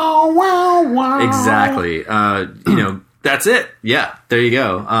 Yeah. wow, wow, wow. Exactly. That's it. Yeah, there you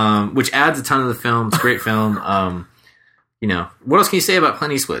go. Which adds a ton of the film. It's a great film. What else can you say about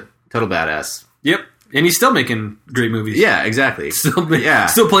Clint Eastwood? Total badass. Yep. And he's still making great movies. Yeah, exactly. Still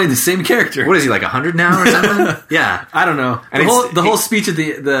playing the same character. What is he, 100 now or something? Yeah. I don't know. And the whole speech at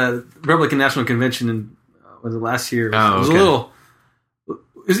the Republican National Convention was it last year? Oh, was okay. a little.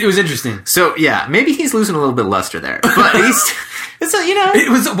 It was interesting. So yeah, maybe he's losing a little bit luster there, but he's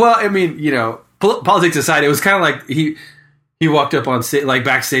It was politics aside, it was kind of like he walked up on stage,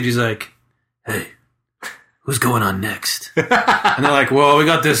 backstage. He's like, "Hey, who's going on next?" And they're like, "Well, we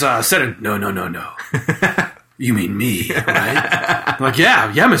got this set. No. You mean me, right?" I'm like,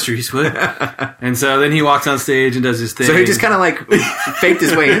 yeah, Mr. Eastwood. And so then he walks on stage and does his thing. So he just kind of faked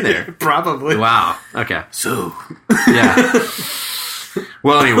his way in there. Probably. Wow. Okay. So Yeah.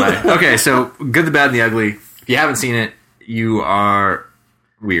 Well, anyway. Okay, so Good, the Bad, and the Ugly. If you haven't seen it, you are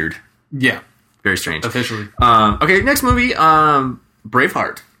weird. yeah, Very strange. officially. Okay, next movie,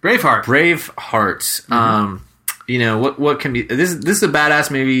 Braveheart. What can be... This is a badass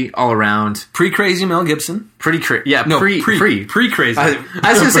movie all around. Pre-crazy Mel Gibson. Pretty crazy. Yeah, No, pre-crazy. I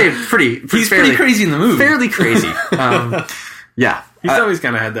I was going to say pretty. He's pretty crazy in the movie. Fairly crazy. Yeah. He's always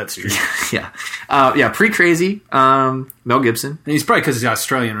kind of had that streak. Yeah. Pre-crazy, Mel Gibson. And he's probably because he's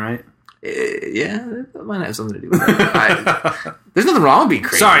Australian, right? Yeah, that might have something to do with it. There's nothing wrong with being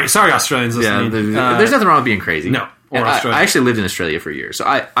crazy. Sorry, Australians Yeah, listening. there's nothing wrong with being crazy. No, or And Australia. I actually lived in Australia for a year, so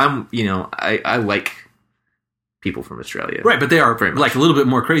I like people from Australia. Right, but they are Very much. a little bit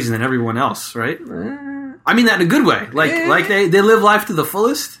more crazy than everyone else, right? I mean that in a good way. Like they live life to the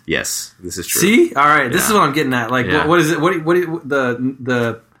fullest. Yes, this is true. See? All right, this is what I'm getting at. Like, what is it? What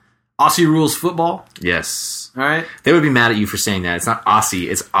the Aussie rules football? Yes. All right. They would be mad at you for saying that. It's not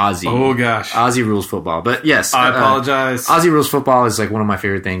Aussie, it's Aussie. Oh, gosh. Aussie rules football. But yes. I apologize. Aussie rules football is like one of my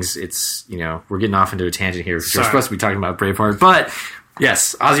favorite things. It's, we're getting off into a tangent here. We're supposed to be talking about Braveheart. But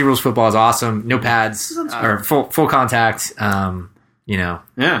yes, Aussie rules football is awesome. No pads or full contact.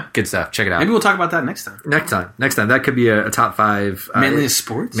 Yeah. Good stuff. Check it out. Maybe we'll talk about that next time. Next time. That could be a top 5. Manliest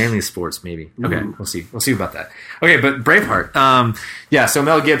sports? Manliest sports, maybe. Okay, we'll see. We'll see about that. Okay, but Braveheart. So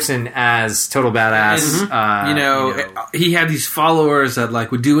Mel Gibson as total badass. He had these followers that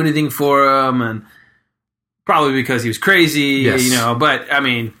like would do anything for him, and probably because he was crazy, But I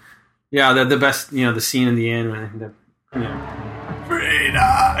mean, the best, the scene in the end when and the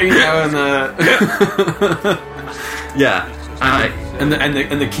yeah. And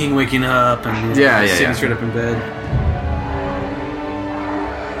the king waking up and sitting straight up in bed.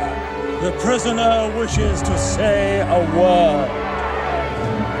 The prisoner wishes to say a word.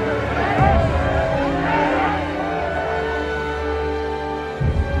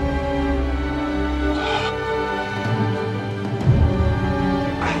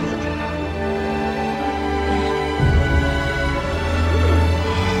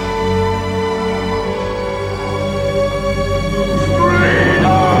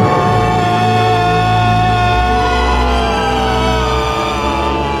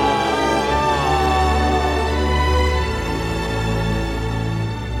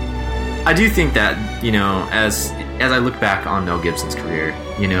 I do think that, as I look back on Mel Gibson's career,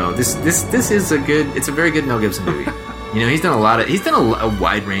 this is it's a very good Mel Gibson movie. He's done a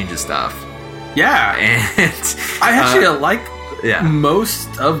wide range of stuff. Yeah. And I actually like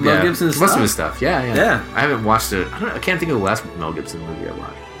most of Mel Gibson's stuff. Most of his stuff, yeah. I haven't watched it. I can't think of the last Mel Gibson movie I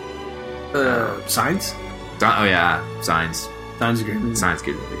watched. Signs? Oh, yeah. Signs. Signs is a great movie. Signs is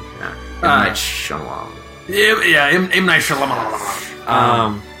a good movie, yeah. M. Night Shyamalan. M. Night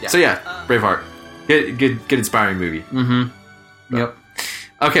Shyamalan. So Braveheart. Good inspiring movie. Mm-hmm. Yep.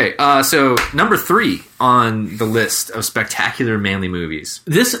 Okay, so number 3 on the list of spectacular manly movies.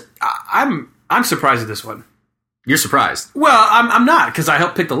 I'm surprised at this one. You're surprised? Well, I'm not, because I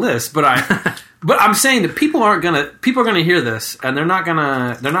helped pick the list, but I'm saying that people are gonna hear this and they're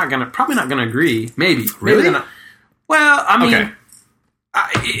probably not gonna agree. Maybe. Really? Maybe well, I mean,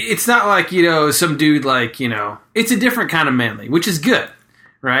 it's not like some dude like it's a different kind of manly, which is good.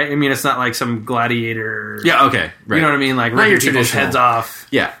 Right? I mean, it's not like some gladiator. Yeah, okay. Right. You know what I mean? Like, ripping people's heads off.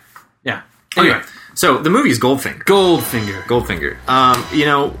 Yeah. Yeah. Anyway. Okay. So, the movie is Goldfinger.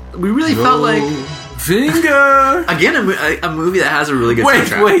 We really felt like... Goldfinger! Again, a movie that has a really good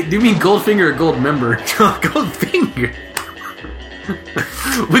soundtrack. Wait. Do you mean Goldfinger or Goldmember? Goldfinger.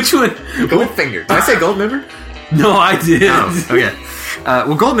 Which one? Goldfinger. Did I say Goldmember? No, I did. Oh, okay.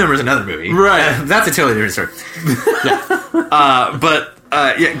 Goldmember is another movie. Right. That's a totally different story.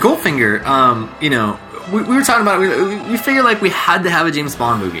 Goldfinger, we were talking about it. We figured like we had to have a James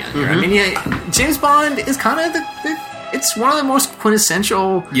Bond movie on here. I mean, James Bond is kind of it's one of the most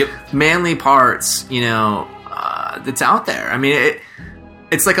quintessential manly parts, that's out there. I mean,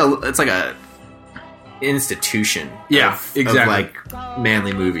 it's like a institution. Yeah, exactly. Of like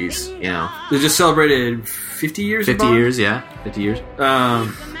manly movies. They just celebrated 50 years. 50 years, yeah, 50 years.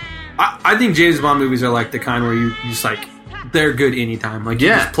 I think James Bond movies are like the kind where you just like. They're good anytime. Like, you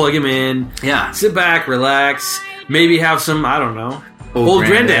just plug them in. Yeah. Sit back, relax. Maybe have some, I don't know. Old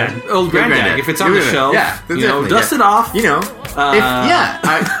Grandad. Old Grandad. If it's on the shelf, dust it off.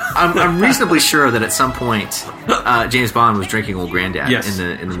 I'm reasonably sure that at some point James Bond was drinking Old Grandad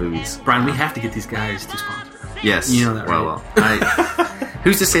in the movies. Brian, we have to get these guys to sponsor. Yes. You know that, right? Well.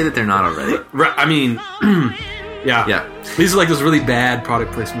 Who's to say that they're not already? Right. I mean, yeah. These are like those really bad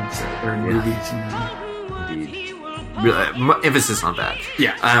product placements that are in movies. Emphasis on that.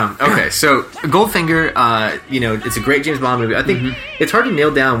 Yeah. Okay, so Goldfinger, it's a great James Bond movie. I think it's hard to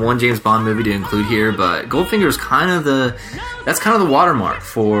nail down one James Bond movie to include here, but Goldfinger is kind of the watermark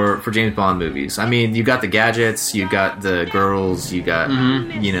for James Bond movies. I mean, you got the gadgets, you got the girls, you got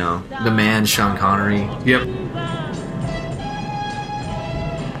the man Sean Connery. Yep.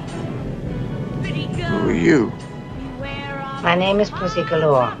 Who are you? My name is Pussy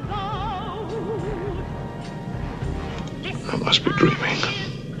Galore. I must be dreaming.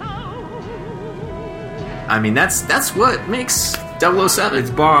 I mean, that's what makes 007. It's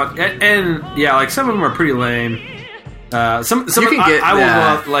Bond, and like some of them are pretty lame. Some you can get. I will go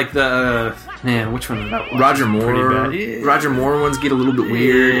out like the which one? Is that one? Roger Moore. Yeah. Roger Moore ones get a little bit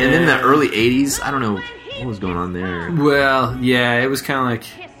weird, and then the early '80s. I don't know what was going on there. Well, yeah, it was kind of like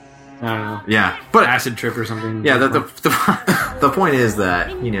I don't know. Yeah, but Acid trip or something. yeah, the point is that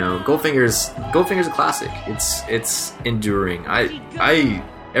Goldfinger's a classic. It's enduring. I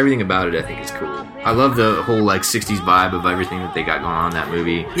everything about it I think is cool. I love the whole like 60s vibe of everything that they got going on in that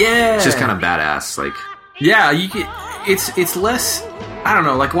movie. Yeah, it's just kind of badass. Like, yeah, it's less. I don't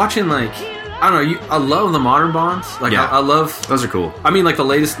know, like watching like. I don't know. I love the modern Bonds. Like I love those are cool. I mean, like the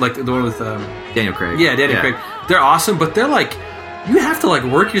latest, like the one with Daniel Craig. Yeah, Daniel Craig. They're awesome, but they're like you have to like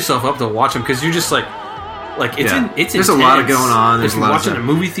work yourself up to watch them because you're just like it's it's there's intense. a lot of going on. There's if you're watching a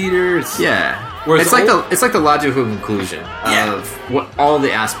movie theater. It's it's like the logical conclusion of what all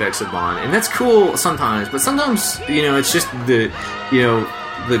the aspects of Bond, and that's cool sometimes. But sometimes it's just the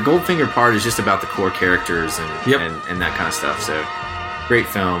Goldfinger part is just about the core characters and that kind of stuff. So. Great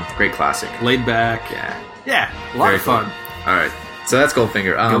film, great classic. Laid back. Yeah. A lot of fun. All right. So that's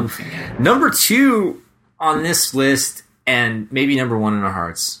Goldfinger. Number 2 on this list, and maybe number 1 in our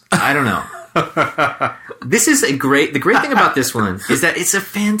hearts. I don't know. This is the great thing about this one is that it's a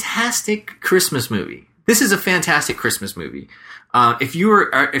fantastic Christmas movie. This is a fantastic Christmas movie. If you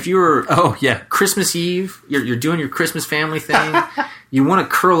were Christmas Eve, you're doing your Christmas family thing. You want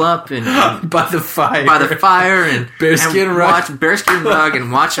to curl up and by the fire and bearskin rug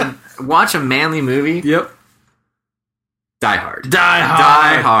and watch a manly movie. Yep. Die Hard.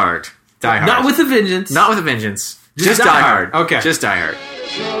 Not with a vengeance. Just Die Hard. Okay. Just Die Hard.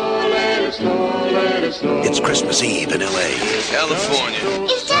 It's Christmas Eve in L.A. California.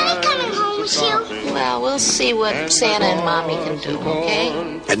 Is Daddy coming home soon? Well, we'll see what Santa and Mommy can do,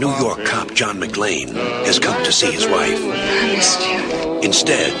 okay? A New York cop, John McClane, has come to see his wife. I missed you.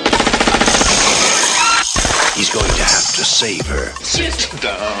 Instead, he's going to have to save her. Sit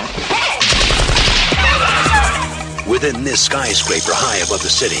down. Within this skyscraper high above the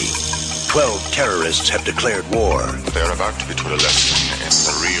city, 12 terrorists have declared war. They're about to be taught a lesson in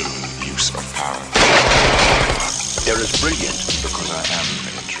the real use of power. They're as brilliant because I am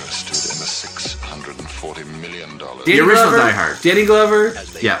interested in the $640 million. The original Die Hard. Danny Glover.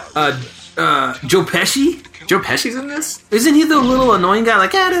 Yeah. Joe Pesci. Joe Pesci's in this? Isn't he the little annoying guy?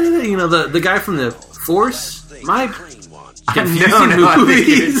 Like, the guy from the Force? My confusing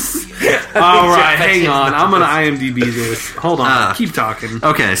movies. All right, hang on. I'm going to IMDb this. Hold on. Keep talking.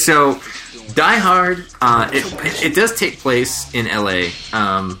 Okay, so Die Hard, it does take place in L.A.,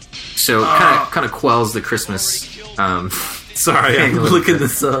 so kind of quells the Christmas... Sorry, I'm looking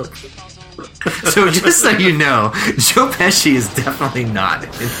this up. So just so you know, Joe Pesci is definitely not.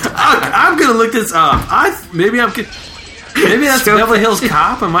 I'm gonna look this up. Maybe that's Beverly Hills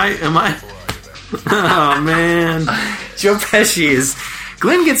Cop. Am I? Oh man, Joe Pesci is.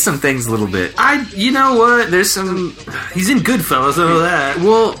 Glenn gets some things a little bit. You know what? There's some. He's in Goodfellas. I know that.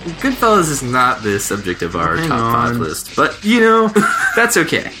 Well, Goodfellas is not the subject of our top 5 list, but that's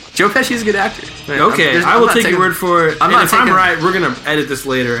okay. Joe Pesci is a good actor. Okay, I will take your word for it. I'm right, we're gonna edit this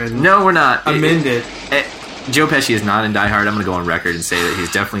later. And no, we're not. Amend it. Joe Pesci is not in Die Hard. I'm gonna go on record and say that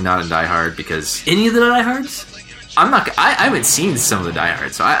he's definitely not in Die Hard because any of the Die Hards. I'm not. I haven't seen some of the Die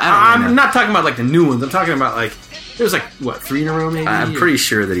Hards, so I don't. I'm not talking about like the new ones. I'm talking about like. There's like, 3 in a row maybe? I'm pretty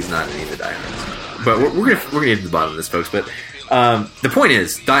sure that he's not in any of the Die Hards. But we're gonna get to the bottom of this, folks. But the point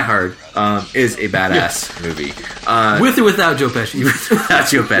is, Die Hard is a badass movie. With or without Joe Pesci? Without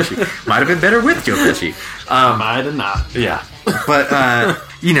Joe Pesci. Might have been better with Joe Pesci. Might have not. Yeah. But,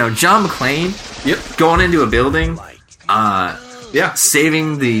 John McClane going into a building,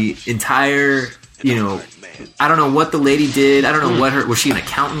 saving the entire, I don't know what the lady did. I don't know what was she an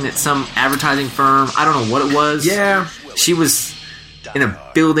accountant at some advertising firm? I don't know what it was. Yeah. She was in a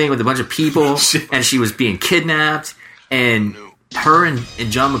building with a bunch of people and she was being kidnapped and her and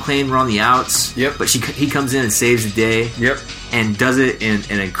John McClane were on the outs. Yep. But he comes in and saves the day. Yep. And does it in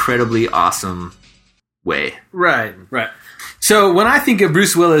an incredibly awesome way. Right. So when I think of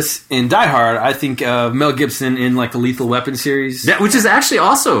Bruce Willis in Die Hard, I think of Mel Gibson in like the Lethal Weapon series, which is actually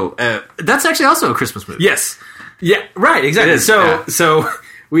also a Christmas movie. Yes, yeah, right, exactly. So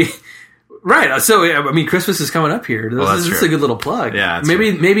I mean, Christmas is coming up here. This is a good little plug. Yeah,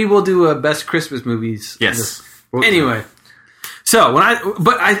 maybe we'll do a best Christmas movies. Yes. Anyway, so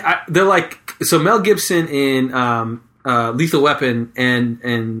they're like Mel Gibson in Lethal Weapon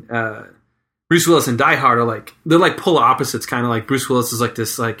and Bruce Willis and Die Hard are they're like polar opposites, kind of like Bruce Willis is like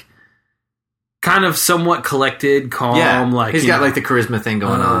this like kind of somewhat collected, calm, like he's got like the charisma thing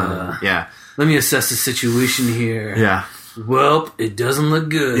going on. Yeah. Let me assess the situation here. Yeah. Well, it doesn't look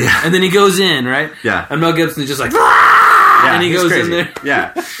good. Yeah. And then he goes in, right? Yeah. And Mel Gibson's just like and he goes crazy. in there.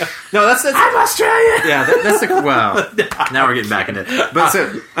 Yeah. No, that's I'm Australian. Yeah, that's wow. Now we're getting back into it. But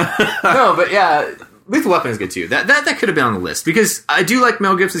Lethal Weapon is good too. That could have been on the list because I do like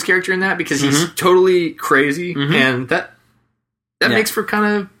Mel Gibson's character in that because he's totally crazy and that makes for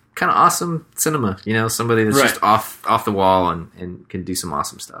kind of awesome cinema. You know, somebody that's just off the wall and can do some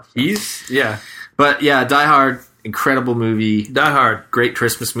awesome stuff. So. But yeah, Die Hard, incredible movie. Die Hard, great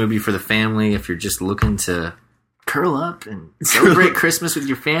Christmas movie for the family if you're just looking to curl up and celebrate Christmas with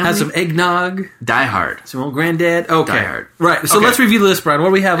your family. Have some eggnog. Die Hard. Some Old Grandad. Okay. Die Hard. Right. So let's review the list, Brian. What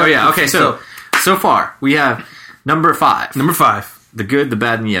do we have? Oh, yeah. Okay. So far, we have number 5. Number 5. The Good, the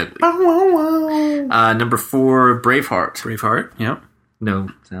Bad, and the Ugly. Number 4, Braveheart. Braveheart. Yep. No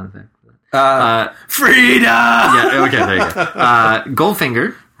sound effect. Freedom! Yeah, okay, there you go.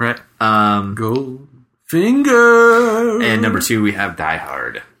 Goldfinger. Right. Goldfinger. And number 2, we have Die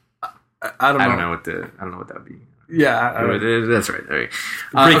Hard. I don't know what that would be. Yeah, that's right. There you go.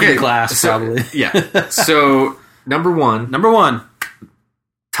 Breaking the glass, probably. Yeah. So number one,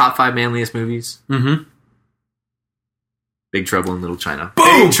 top 5 manliest movies. Mm-hmm. Big Trouble in Little China.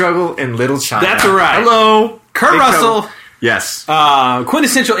 Boom! Big Trouble in Little China. That's right. Hello, Kurt Russell. Trouble. Yes.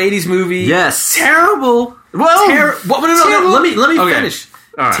 Quintessential 80s movie. Yes. Terrible. Well, no. Let me finish.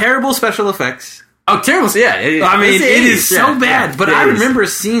 Right. Terrible special effects. Oh, terrible! Yeah, I mean, it is so bad. But I remember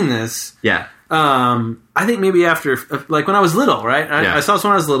seeing this. Yeah. I think maybe after, like when I was little, right? I saw this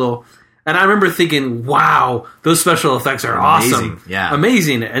when I was little, and I remember thinking, "Wow, those special effects are awesome,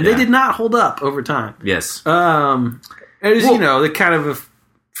 amazing," and they did not hold up over time. Yes. It was the kind of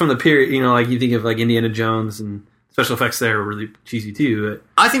from the period, like you think of like Indiana Jones and. Special effects there are really cheesy too. But.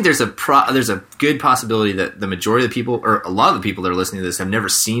 I think there's a good possibility that the majority of the people, or a lot of the people that are listening to this, have never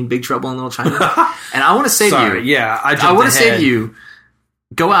seen Big Trouble in Little China. And I want to say to you, I want to say to you,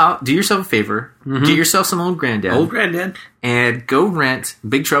 go out, do yourself a favor, get yourself some Old Grandad, and go rent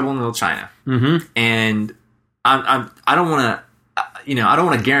Big Trouble in Little China. Mm-hmm. And I don't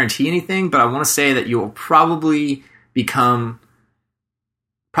want to guarantee anything, but I want to say that you will probably become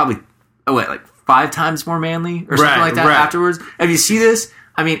 5 times more manly or something like that afterwards. If you see this,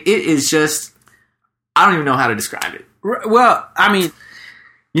 I mean, it is just, I don't even know how to describe it. Well, I mean,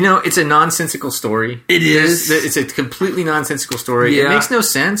 it's a nonsensical story. It is. It's a completely nonsensical story. Yeah. It makes no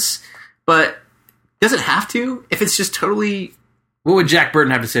sense, but does it have to? If it's just totally... What would Jack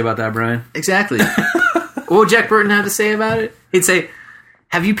Burton have to say about that, Brian? Exactly. What would Jack Burton have to say about it? He'd say,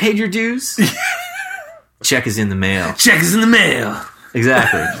 have you paid your dues? Check is in the mail. Check is in the mail.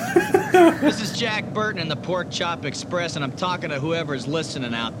 Exactly. This is Jack Burton in the Pork Chop Express, and I'm talking to whoever's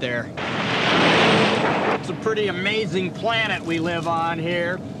listening out there. It's a pretty amazing planet we live on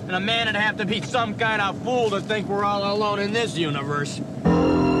here, and a man would have to be some kind of fool to think we're all alone in this universe.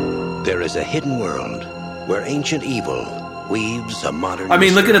 There is a hidden world where ancient evil weaves a modern... I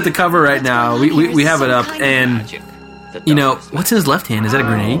mean, looking at the cover right now, we have it up, and, what's in his left hand? Is that a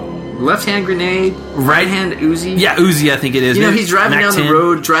grenade? Left hand grenade, right hand Uzi. Yeah, Uzi, I think it is. He's driving down the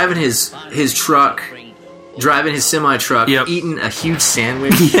road, driving his truck, driving his semi-truck, eating a huge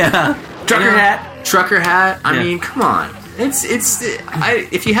sandwich. Yeah. Trucker hat. I mean, come on.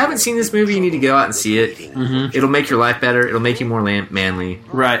 If you haven't seen this movie, you need to go out and see it. Mm-hmm. It'll make your life better. It'll make you more manly.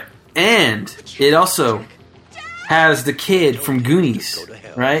 Right. And it also has the kid from Goonies,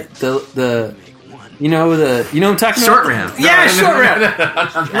 right? You know what I'm talking Short about? Round. Yeah, Short Round.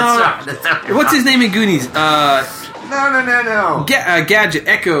 No. What's his name in Goonies? No. Gadget.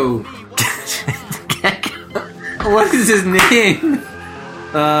 Echo. What is his name?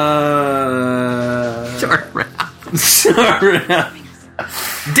 Short Round.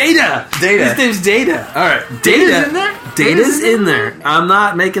 Data. His name's Data. All right. Data's in there? Data's in there. I'm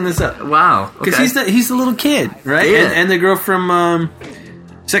not making this up. Wow. Because he's the little kid, right? And the girl from...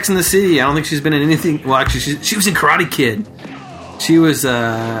 Sex and the City. I don't think she's been in anything. Well, actually, she was in Karate Kid. She was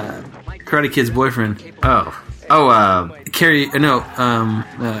Karate Kid's boyfriend. Carrie. No.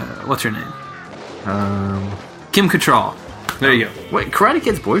 What's her name? Kim Cattrall. There you go. Wait, Karate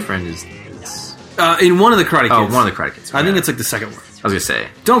Kid's boyfriend is in one of the Karate Kids. Oh, one of the Karate Kids. I think it's like the second one. I was gonna say.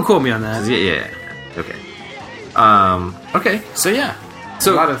 Don't quote me on that. Yeah. Okay. Okay. So yeah.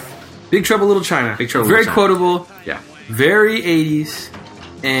 So a lot of Big Trouble in Little China. Very quotable. Yeah. Very 80s.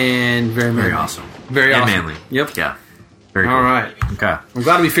 And very awesome. Very awesome. And manly. Yep. Yeah. Very cool. All right. Okay. I'm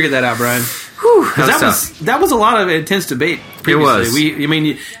glad we figured that out, Brian. Because that was a lot of intense debate previously. It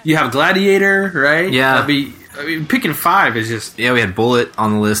was. You have Gladiator, right? Yeah. Picking 5 is just... Yeah, we had Bullet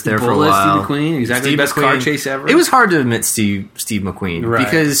on the list there for a while. Steve McQueen. Exactly. Best car chase ever. It was hard to admit Steve McQueen. Right.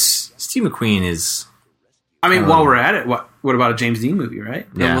 Because Steve McQueen is... I mean, while we're at it, what about a James Dean movie, right?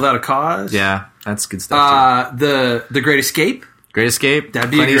 Yeah. Without a Cause. Yeah, that's good stuff too. The Great Escape. Great Escape.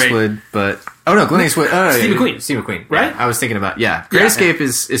 That'd be Clint Eastwood, but... Oh, no, Clint Eastwood. Steve McQueen. Steve McQueen. Right? Yeah, I was thinking about... Yeah. Great Escape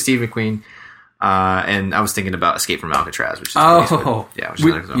is Steve McQueen. And I was thinking about Escape from Alcatraz, which is So,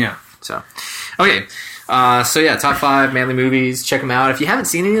 okay. So yeah, top 5 manly movies. Check them out. If you haven't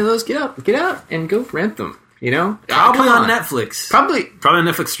seen any of those, get out and go rent them. You know, probably on Netflix. Probably on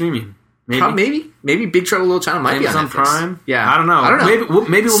Netflix streaming. Maybe Big Trouble in Little China might Amazon be on Netflix. Prime. Yeah, I don't know.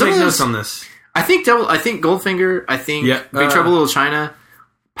 Maybe we'll make notes on this. I think Goldfinger. I think Big Trouble in Little China.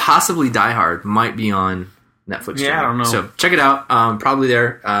 Possibly Die Hard might be on Netflix. Yeah, I don't know. So check it out. Probably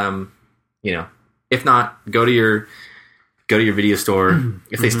there. You know, if not, go to your video store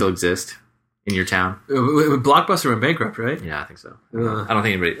if they still exist in your town. Blockbuster went bankrupt, right? Yeah, I think so. I don't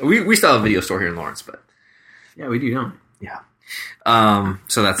think anybody. We still have a video store here in Lawrence, but yeah, we do, don't we? Yeah.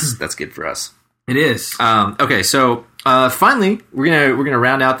 So that's good for us. It is. Okay, so finally, we're gonna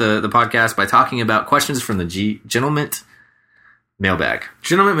round out the podcast by talking about questions from the Gentlemint mailbag.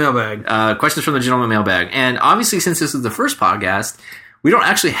 Gentleman mailbag. Questions from the Gentleman mailbag. And obviously, since this is the first podcast, we don't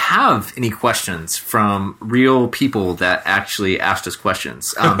actually have any questions from real people that actually asked us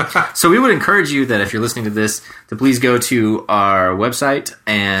questions. So we would encourage you that if you're listening to this, to please go to our website,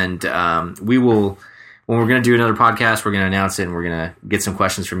 and we will, when we're going to do another podcast, we're going to announce it, and we're going to get some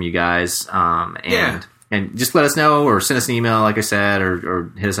questions from you guys. And just let us know, or send us an email, like I said,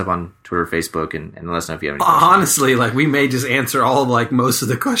 or hit us up on Twitter or Facebook, and let us know if you have any questions. Honestly, we may just answer all of most of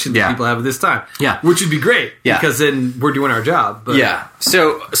the questions that people have at this time. Yeah. Which would be great. Yeah. Because then we're doing our job. But. Yeah.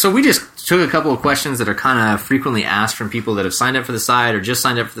 So we just took a couple of questions that are kind of frequently asked from people that have signed up for the site, or just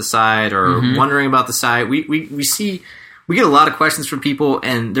signed up for the site, or wondering about the site. We get a lot of questions from people,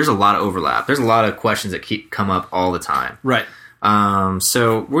 and there's a lot of overlap. There's a lot of questions that come up all the time. Right.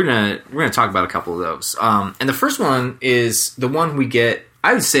 So we're gonna talk about a couple of those. And the first one is the one we get.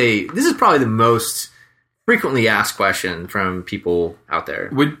 I would say this is probably the most frequently asked question from people out there.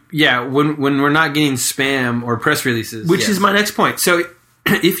 When we're not getting spam or press releases, which is my next point. So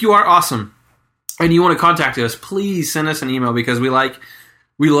if you are awesome and you want to contact us, please send us an email, because we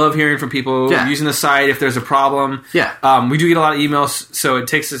love hearing from people using the site. If there's a problem, we do get a lot of emails, so it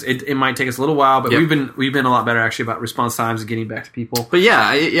takes us. It might take us a little while, but we've been a lot better actually about response times and getting back to people. But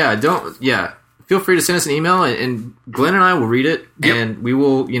feel free to send us an email, and Glenn and I will read it, and we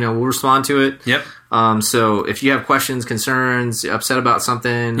will we'll respond to it. Yep. So if you have questions, concerns, upset about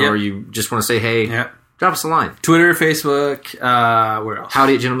something, or you just want to say hey, drop us a line. Twitter, Facebook, where else?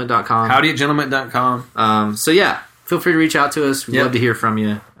 Howdy@gentlemint.com. Howdy@gentlemint.com. So yeah. Feel free to reach out to us. We'd love to hear from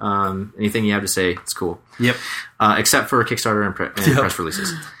you. Anything you have to say, it's cool. Yep. Except for Kickstarter and press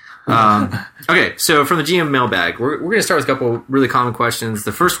releases. Okay, so from the GM mailbag, we're going to start with a couple really common questions.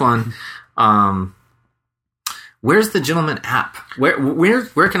 The first one, where's the Gentleman app?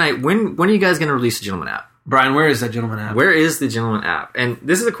 Where can I? When are you guys going to release the Gentleman app? Brian, where is that Gentleman app? Where is the Gentleman app? And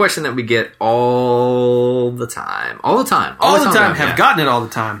this is a question that we get all the time. Have gotten it all the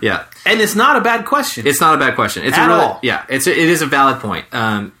time. Yeah. And it's not a bad question. It's not a bad question. It's at all. Yeah, it is a valid point.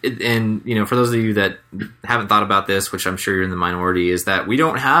 And for those of you that haven't thought about this, which I'm sure you're in the minority, is that we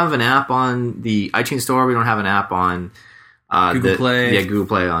don't have an app on the iTunes Store. We don't have an app on Google Play. Yeah, Google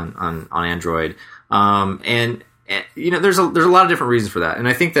Play on Android. And there's a lot of different reasons for that. And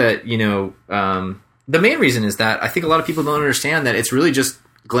I think that the main reason is that I think a lot of people don't understand that it's really just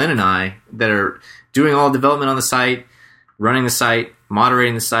Glenn and I that are doing all development on the site, running the site,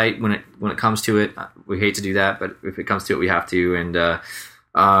 moderating the site when it comes to it. We hate to do that, but if it comes to it, we have to. And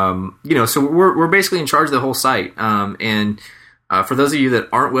so we're basically in charge of the whole site. And for those of you that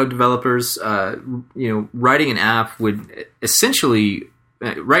aren't web developers, writing an app would essentially.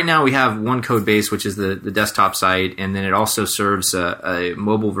 Right now we have one code base, which is the desktop site, and then it also serves a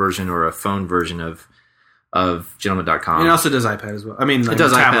mobile version or a phone version of Gentlemint.com. And it also does iPad as well. I mean, it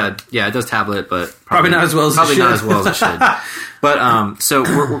does tablet. iPad. Yeah, it does tablet, but probably not as well as it should. But so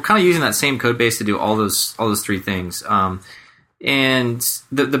we're kind of using that same code base to do all those three things. And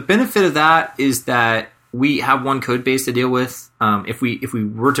the benefit of that is that we have one code base to deal with. If we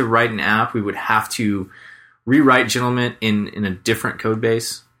were to write an app, we would have to rewrite Gentlemint in a different code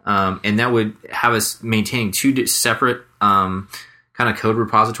base, and that would have us maintain two separate kind of code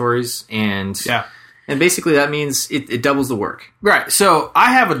repositories, and basically that means it doubles the work. Right. So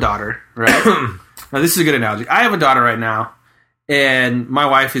I have a daughter, right? Now this is a good analogy. I have a daughter right now, and my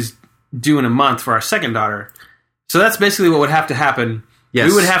wife is due in a month for our second daughter. So that's basically what would have to happen. Yes.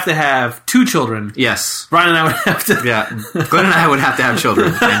 We would have to have 2 children. Yes. Brian and I would have to... Yeah. Glenn and I would have to have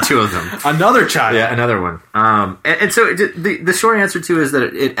children, and 2 of them. Another child. Yeah, another one. And so the short answer, too, is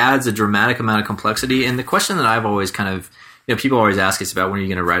that it adds a dramatic amount of complexity. And the question that I've always kind of... people always ask us about when are you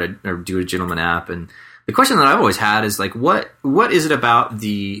going to write or do a Gentleman app. And the question that I've always had is, what is it about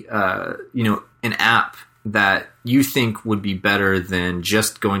the, an app that you think would be better than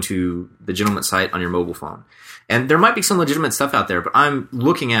just going to the Gentlemint site on your mobile phone? And there might be some legitimate stuff out there, but I'm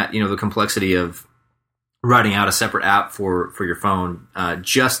looking at, the complexity of writing out a separate app for your phone,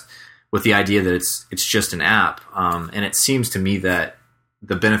 just with the idea that it's just an app. And it seems to me that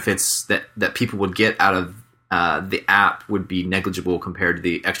the benefits that people would get out of the app would be negligible compared to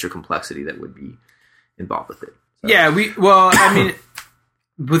the extra complexity that would be involved with it. So. Yeah,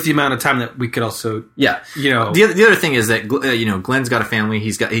 with the amount of time that we could also, The other thing is that Glen's got a family.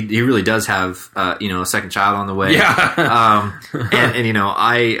 He really does have a second child on the way. Yeah. and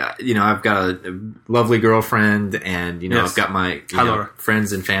I've got a lovely girlfriend, and I've got my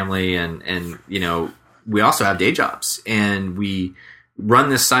friends and family, and we also have day jobs, and we run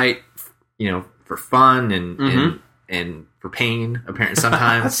this site for fun and for pain, apparently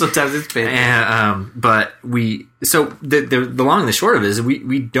sometimes. Sometimes it's pain. And, but the long and the short of it is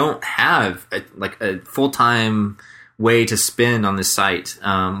we don't have a full-time way to spend on this site.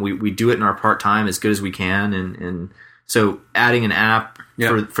 We do it in our part-time as good as we can. And so adding an app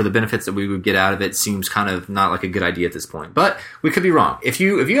for the benefits that we would get out of it seems kind of not like a good idea at this point, but we could be wrong. If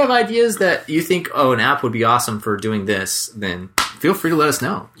you have ideas that you think, an app would be awesome for doing this, then feel free to let us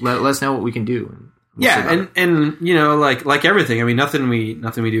know. Let us know what we can do. And like everything, I mean, nothing we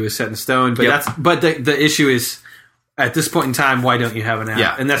do is set in stone. But the issue is, at this point in time, why don't you have an app?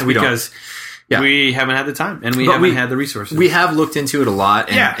 Yeah, and that's because we haven't had the time and we haven't had the resources. We have looked into it a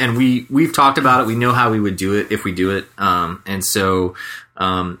lot, and we've talked about it. We know how we would do it if we do it, and so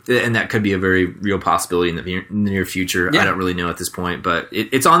and that could be a very real possibility in the near future. I don't really know at this point, but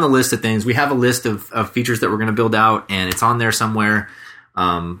it's on the list of things. We have a list of features that we're going to build out, and it's on there somewhere.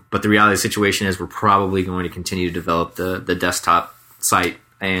 But the reality of the situation is we're probably going to continue to develop the desktop site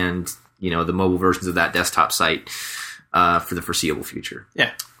and, the mobile versions of that desktop site for the foreseeable future.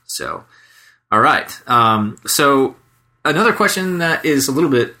 Yeah. So, all right. So another question that is a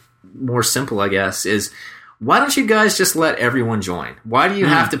little bit more simple, I guess, is why don't you guys just let everyone join? Why do you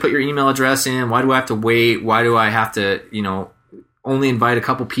have to put your email address in? Why do I have to wait? Why do I have to, only invite a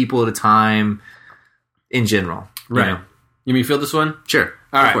couple people at a time in general? Right. You mean field this one? Sure.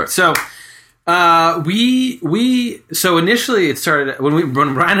 All right. So, so initially it started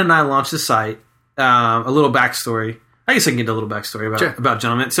when Brian and I launched the site. A little backstory. I guess I can get a little backstory about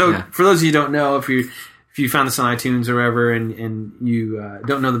Gentlemint. So, for those of you who don't know, if you found this on iTunes or wherever, and you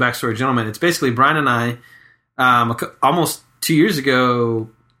don't know the backstory of Gentlemint, it's basically Brian and I. Almost 2 years ago,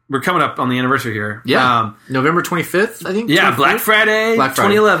 we're coming up on the anniversary here. Yeah, November 25th, I think. Yeah, Black Friday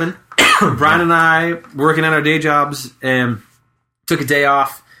 2011. Brian and I working at our day jobs and took a day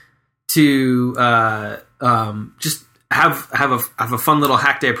off to just have a fun little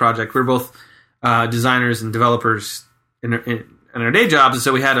hack day project. We're both designers and developers in our day jobs, and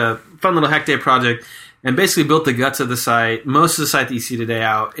so we had a fun little hack day project and basically built the guts of the site, most of the site that you see today,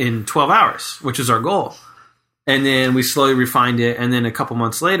 out in 12 hours, which was our goal. And then we slowly refined it, and then a couple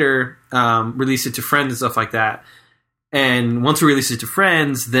months later, released it to friends and stuff like that. And once we released it to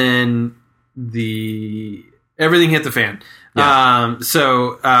friends, then everything hit the fan. Yeah.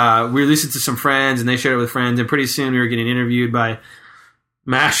 So we released it to some friends, and they shared it with friends, and pretty soon we were getting interviewed by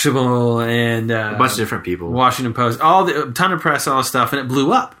Mashable and a bunch of different people, Washington Post, a ton of press, and all this stuff, and it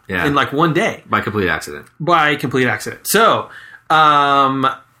blew up in like one day by complete accident. So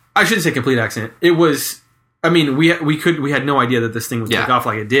I shouldn't say complete accident. It was. I mean, we had no idea that this thing would take off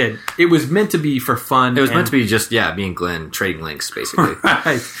like it did. It was meant to be for fun. It was meant to be just being Glenn trading links, basically.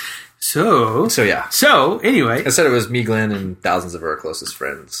 Right. So anyway, I said it was me, Glenn, and thousands of our closest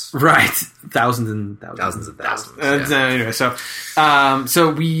friends. Right, thousands and thousands. Anyway, so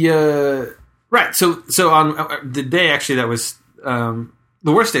we right. So on the day actually that was the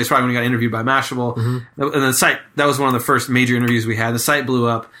worst day is probably when we got interviewed by Mashable, and the site, that was one of the first major interviews we had. The site blew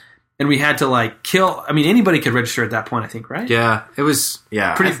up. And we had to kill. I mean, anybody could register at that point, I think, right? Yeah, it was.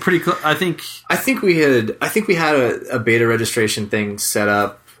 Yeah, pretty cool. I think we had a beta registration thing set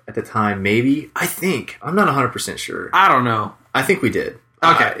up at the time. Maybe I'm not 100% sure. I don't know. I think we did.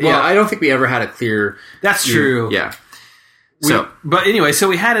 Okay. I don't think we ever had a clear. That's true. Yeah. But anyway, so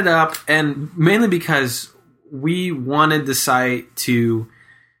we had it up, and mainly because we wanted the site to.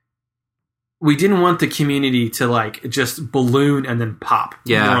 We didn't want the community to just balloon and then pop,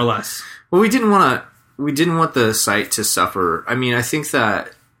 more or less. Well, we didn't want the site to suffer. I mean, I think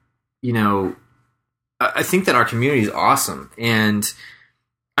that our community is awesome, and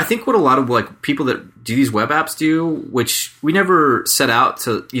I think what a lot of people that do these web apps do, which we never set out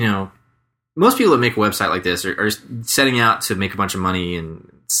to, most people that make a website like this are setting out to make a bunch of money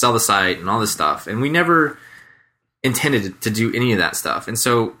and sell the site and all this stuff, and we never intended to do any of that stuff. And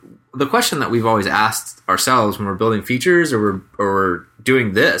so the question that we've always asked ourselves when we're building features or we're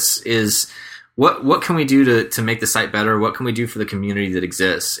doing this is, what can we do to make the site better? What can we do for the community that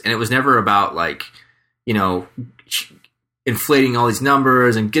exists? And it was never about like, you know, inflating all these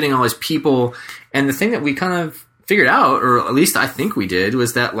numbers and getting all these people. And the thing that we kind of figured out, or at least I think we did,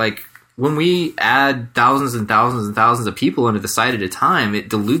 was that like when we add thousands and thousands and thousands of people into the site at a time, it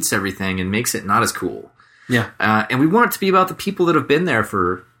dilutes everything and makes it not as cool. Yeah. And we want it to be about the people that have been there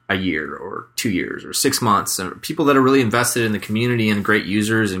for a year or 2 years or 6 months, or people that are really invested in the community and great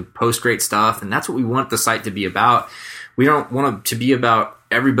users and post great stuff. And that's what we want the site to be about. We don't want it to be about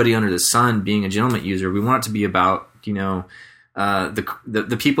everybody under the sun being a Gentlemint user. We want it to be about, you know,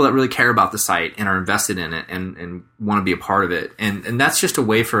 the people that really care about the site and are invested in it and want to be a part of it. And that's just a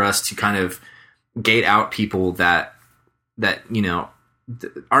way for us to kind of gate out people that you know,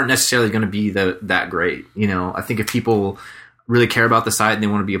 aren't necessarily going to be that great. You know, I think if people really care about the site and they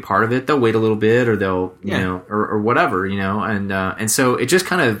want to be a part of it, they'll wait a little bit, or they'll, you know, or whatever, you know, and so it just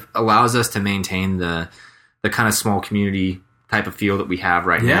kind of allows us to maintain the kind of small community type of feel that we have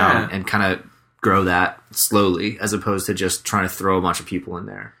right now, and kind of grow that slowly, as opposed to just trying to throw a bunch of people in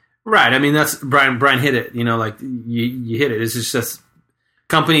there. Right. I mean, that's Brian hit it, you know, like you hit it. It's just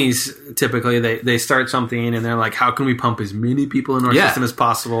companies typically they start something and they're like, how can we pump as many people in our system as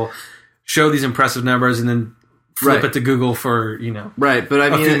possible, show these impressive numbers, and then flip it to Google for, you know, right. But I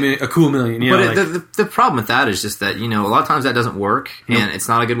mean, a cool million. You know, but the problem with that is just that, you know, a lot of times that doesn't work, and it's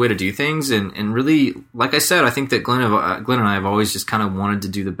not a good way to do things. And really, like I said, I think that Glenn and I have always just kind of wanted to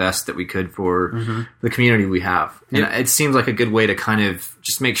do the best that we could for the community we have. And it seems like a good way to kind of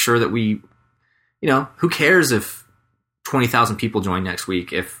just make sure that we, you know, who cares if 20,000 people join next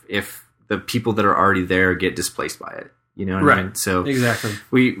week if the people that are already there get displaced by it, you know what I mean? So exactly,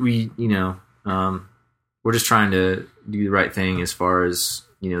 we you know, we're just trying to do the right thing as far as,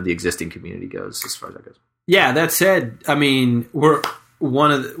 you know, the existing community goes, as far as that goes. Yeah, that said, I mean, we're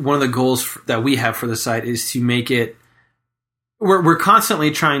one of the goals that we have for the site is to make it. We're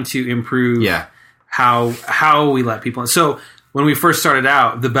constantly trying to improve how we let people in. So when we first started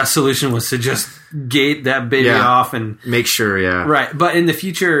out, the best solution was to just gate that baby off and make sure, right. But in the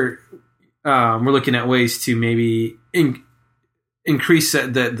future, we're looking at ways to maybe increase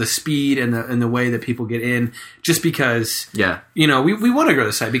the speed and the way that people get in, just because you know, we want to grow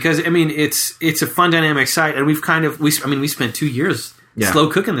the site, because I mean it's a fun, dynamic site, and we've kind of we spent 2 years slow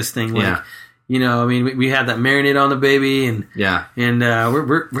cooking this thing, like you know, I mean we had that marinade on the baby, and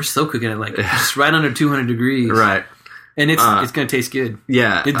we're slow cooking it like just right under 200 degrees, right, and it's going to taste good.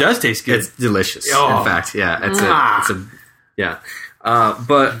 It does taste good. It's delicious. In fact,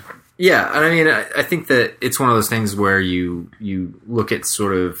 but yeah, and I mean, I think that it's one of those things where you look at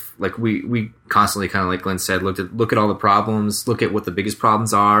sort of like we constantly kind of, like Glenn said, look at all the problems, look at what the biggest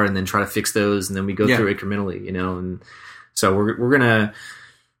problems are, and then try to fix those, and then we go through incrementally, you know. And so we're gonna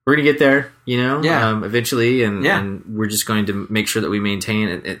get there, you know, eventually, and we're just going to make sure that we maintain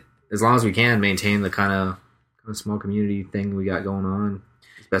it as long as we can, maintain the kind of small community thing we got going on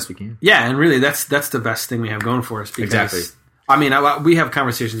as best we can. Yeah, and really that's the best thing we have going for us, because I mean, we have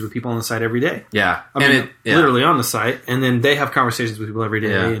conversations with people on the site every day. Yeah. I mean, literally on the site, and then they have conversations with people every day.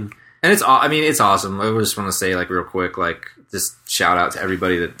 Yeah. And it's awesome. I just want to say, like, real quick, like, just shout out to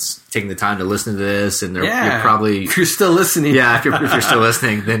everybody that's taking the time to listen to this, and you're probably, if you're still listening, if you're still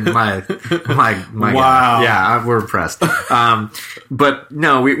listening, then my wow, God. We're impressed. But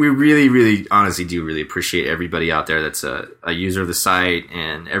no, we really, really, honestly do really appreciate everybody out there that's a user of the site,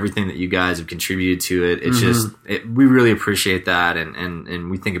 and everything that you guys have contributed to it. It's just we really appreciate that,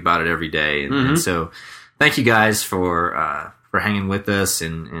 and we think about it every day, and so thank you guys for hanging with us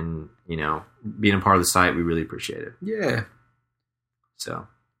and you know, being a part of the site. We really appreciate it. Yeah. So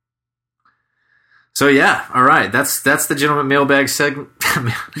yeah, all right. That's the Gentleman Mailbag segment.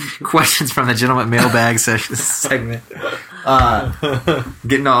 Questions from the Gentleman Mailbag segment.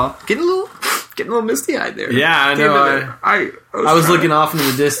 Getting a little misty eyed there. Yeah, I know. I was looking off into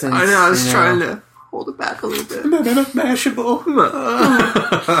the distance. I know. I was trying to hold it back a little bit. Mashable.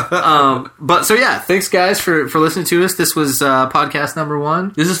 But so yeah, thanks guys for listening to us. This was podcast number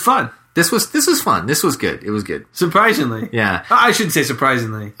 1. This is fun. This was fun. This was good. It was good. Surprisingly. Yeah. I shouldn't say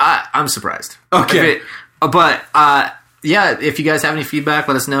surprisingly. I'm surprised. Okay. But if you guys have any feedback,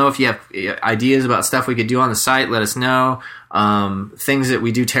 let us know. If you have ideas about stuff we could do on the site, let us know. Things that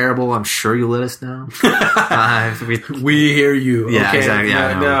we do terrible, I'm sure you'll let us know. We hear you. Yeah, okay? exactly.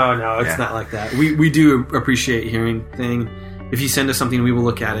 Yeah, no, it's not like that. We do appreciate hearing things. If you send us something, we will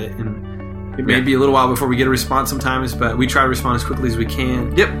look at it, and it may be a little while before we get a response sometimes, but we try to respond as quickly as we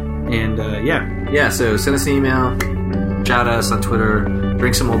can. Yep. And so send us an email, shout us on Twitter,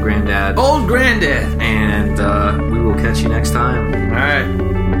 Drink some Old Grandad. Old Grandad. And we will catch you next time. All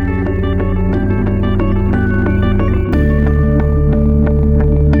right.